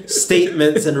random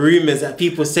statements and rumors that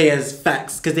people say as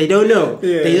facts, because they don't know.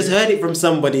 They just heard it from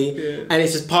somebody and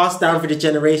it's just passed down through the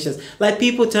generations. Like,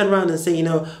 people turn around and say, you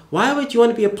know, why would you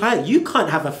want to be a pilot? You can't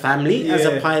have a family as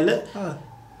a pilot.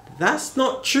 That's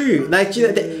not true. Like, do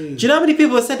you know how many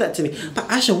people have said that to me? But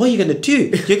Asha, what are you going to do?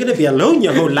 You're going to be alone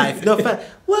your whole life. No,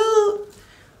 well,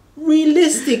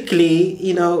 realistically,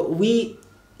 you know,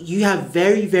 you have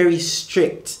very, very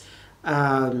strict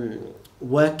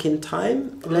working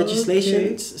time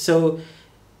legislations. So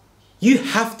you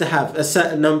have to have a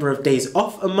certain number of days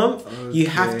off a month. You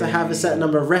have to have a certain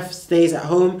number of rest days at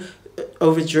home.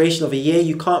 Over the duration of a year,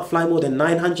 you can't fly more than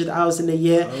 900 hours in a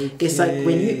year. It's like,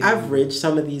 when you average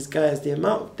some of these guys, the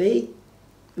amount a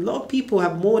lot of people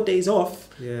have more days off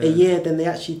a year than they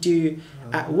actually do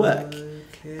at work.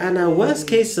 And a worst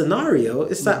case scenario,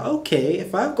 it's like, okay,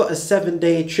 if I've got a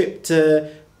 7-day trip to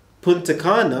Punta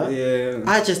Cana,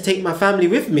 I just take my family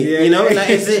with me. You know, like,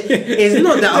 it's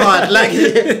not that hard. Like,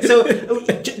 so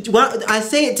well, I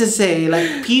say it to say,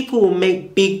 like, people will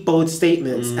make big, bold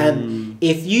statements, and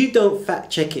if you don't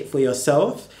fact check it for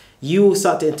yourself, you will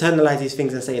start to internalize these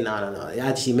things and say, no,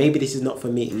 actually, maybe this is not for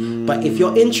me. But if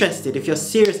you're interested, if you're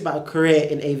serious about a career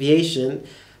in aviation,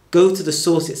 go to the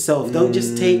source itself. Don't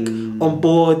just take on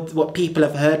board what people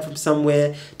have heard from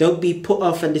somewhere. Don't be put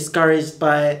off and discouraged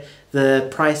by the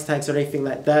price tags or anything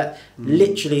like that.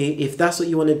 Literally, if that's what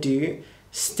you want to do,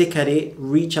 stick at it,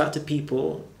 reach out to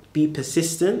people, be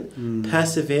persistent,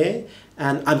 persevere.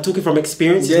 And I'm talking from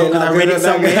experience, it's not because I read it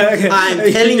somewhere.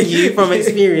 I'm telling you from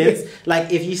experience,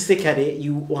 like, if you stick at it,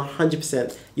 you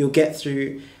 100%, you'll get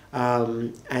through,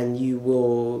 and you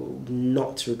will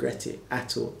not regret it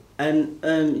at all. And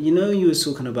you know, you were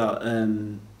talking about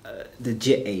the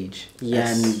jet age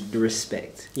and the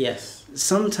respect. Yes.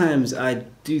 Sometimes I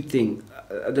do think,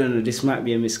 I don't know, this might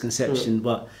be a misconception,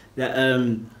 but that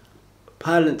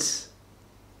pilots,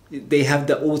 they have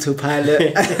the autopilot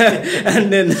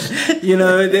and then, you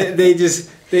know, they just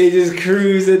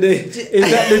cruise, and is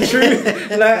that the truth?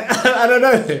 Like, I don't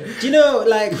know. Do you know,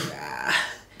 like,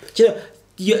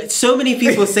 so many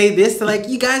people say this, like,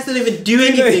 you guys don't even do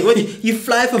anything. You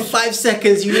fly for 5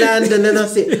 seconds, you land, and then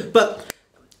that's it. But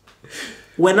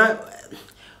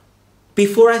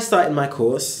before I started my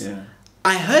course,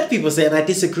 I heard people say, and I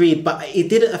disagreed, but it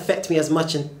didn't affect me as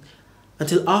much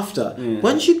until after.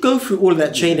 Once you go through all of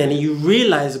that training and you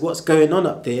realize what's going on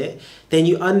up there, then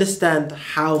you understand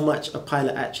how much a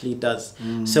pilot actually does.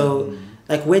 So,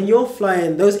 like, when you're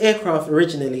flying those aircraft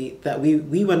originally, that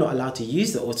we were not allowed to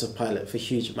use the autopilot for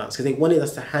huge amounts because they wanted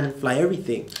us to hand fly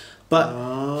everything.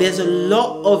 But there's a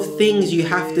lot of things you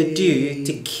have to do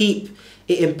to keep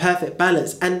it in perfect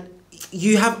balance, and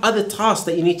you have other tasks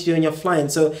that you need to do when you're flying.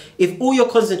 So if all your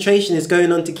concentration is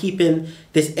going on to keeping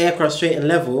this aircraft straight and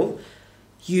level,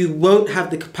 you won't have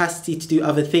the capacity to do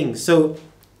other things. So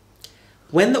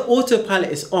when the autopilot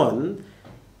is on,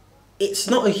 it's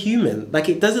not a human. Like,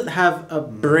 it doesn't have a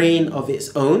brain of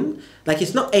its own. Like,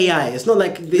 it's not AI. It's not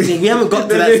like, we haven't got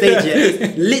to that stage yet.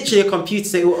 It's literally a computer,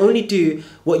 so it will only do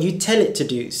what you tell it to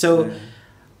do. So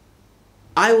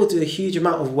I will do a huge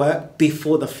amount of work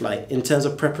before the flight in terms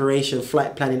of preparation,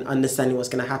 flight planning, understanding what's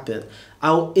going to happen.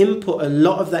 I'll input a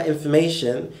lot of that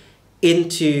information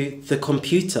into the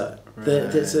computer,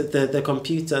 the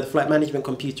computer, the flight management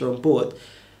computer on board.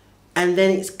 And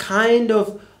then it's kind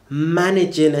of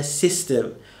managing a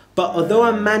system. But although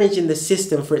I'm managing the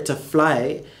system for it to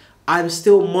fly, I'm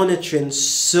still monitoring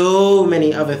so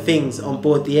many other things on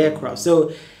board the aircraft.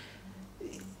 So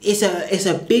it's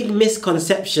a big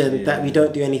misconception that we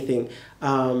don't do anything.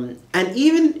 And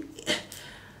even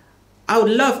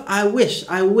I wish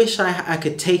I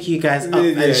could take you guys up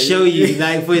and show you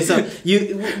like for yourself.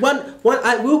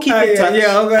 I will keep in touch. Okay.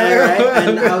 All right?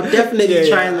 And I'll definitely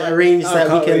try and arrange that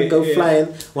we can go flying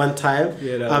one time.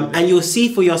 And you'll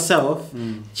see for yourself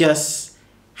just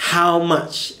how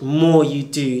much more you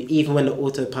do even when the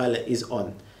autopilot is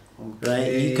on.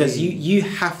 Right? Because you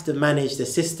have to manage the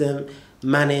system,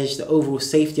 manage the overall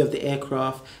safety of the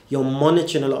aircraft. You're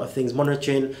monitoring a lot of things,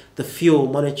 monitoring the fuel,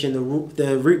 monitoring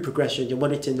the route progression, you're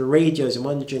monitoring the radios, you're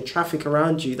monitoring traffic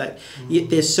around you. Like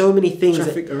there's so many things.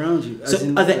 Traffic around you.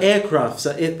 So other aircraft,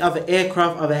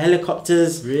 other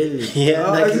helicopters. Really? Yeah.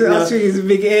 I think it's a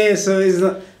big air, so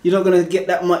you're not gonna get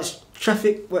that much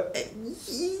traffic.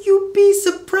 You'd be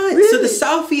surprised. Really? So the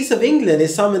southeast of England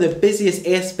is some of the busiest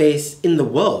airspace in the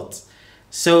world.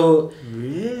 So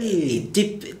really,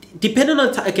 depending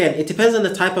on it depends on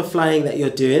the type of flying that you're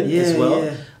doing as well.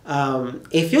 Yeah.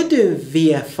 If you're doing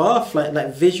VFR flight,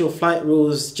 like visual flight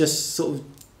rules, just sort of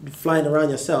flying around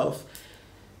yourself,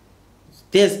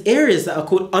 there's areas that are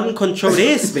called uncontrolled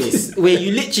airspace where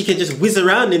you literally can just whiz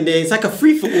around in there. It's like a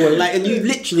free for all, like, and you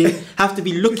literally have to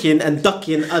be looking and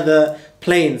ducking other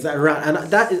planes that are around.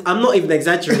 And that is, I'm not even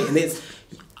exaggerating.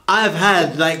 I've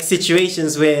had like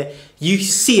situations where you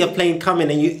see a plane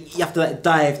coming and you have to like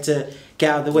dive to get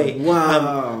out of the way.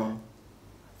 Wow.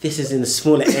 This is in a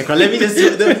smaller aircraft. Let me just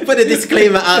put a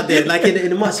disclaimer out there, like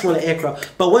in a much smaller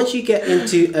aircraft. But once you get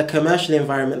into a commercial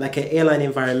environment, like an airline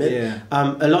environment,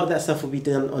 a lot of that stuff will be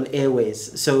done on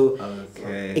airways. So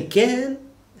again,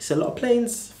 it's a lot of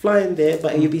planes flying there,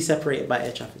 but you'll be separated by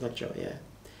air traffic control. Yeah.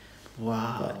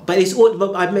 Wow. But it's all.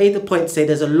 But I made the point to say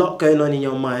there's a lot going on in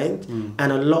your mind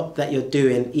and a lot that you're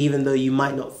doing, even though you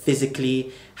might not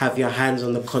physically have your hands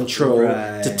on the control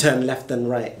to turn left and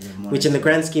right, which in the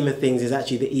grand scheme of things is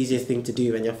actually the easiest thing to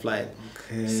do when you're flying.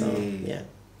 Okay. So yeah.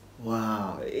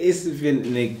 Wow, it's been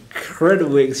an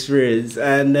incredible experience,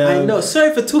 and I know.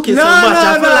 Sorry for talking so much.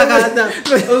 I feel like I had that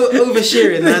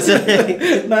oversharing.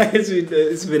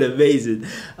 It's been amazing.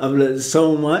 I've learned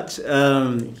so much,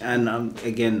 and I'm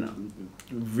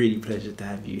really pleasure to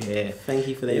have you here. Thank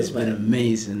you for that. It's been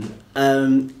amazing.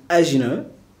 As you know,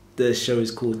 the show is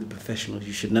called The Professionals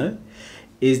You Should Know.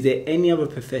 Is there any other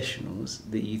professionals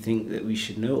that you think that we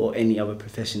should know, or any other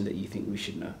profession that you think we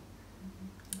should know?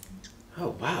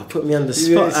 Oh wow, put me on the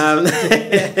spot.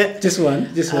 Just one.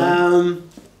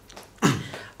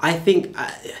 I think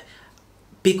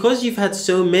because you've had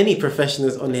so many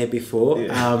professionals on here before,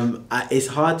 it's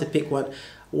hard to pick one.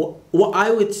 What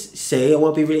I would say, and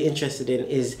what I'd be really interested in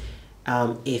is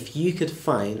if you could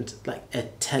find like a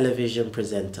television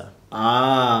presenter.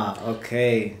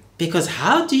 Okay. Because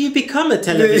how do you become a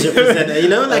television presenter? You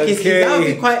know, like that would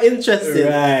be quite interesting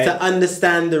to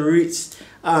understand the roots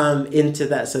into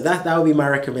that. So that would be my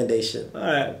recommendation. All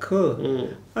right, cool.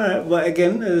 All right, well,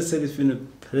 again, as I said, it's been a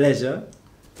pleasure.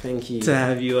 Thank you to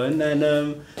have you on,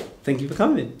 and thank you for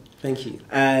coming. Thank you,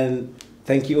 and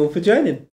thank you all for joining.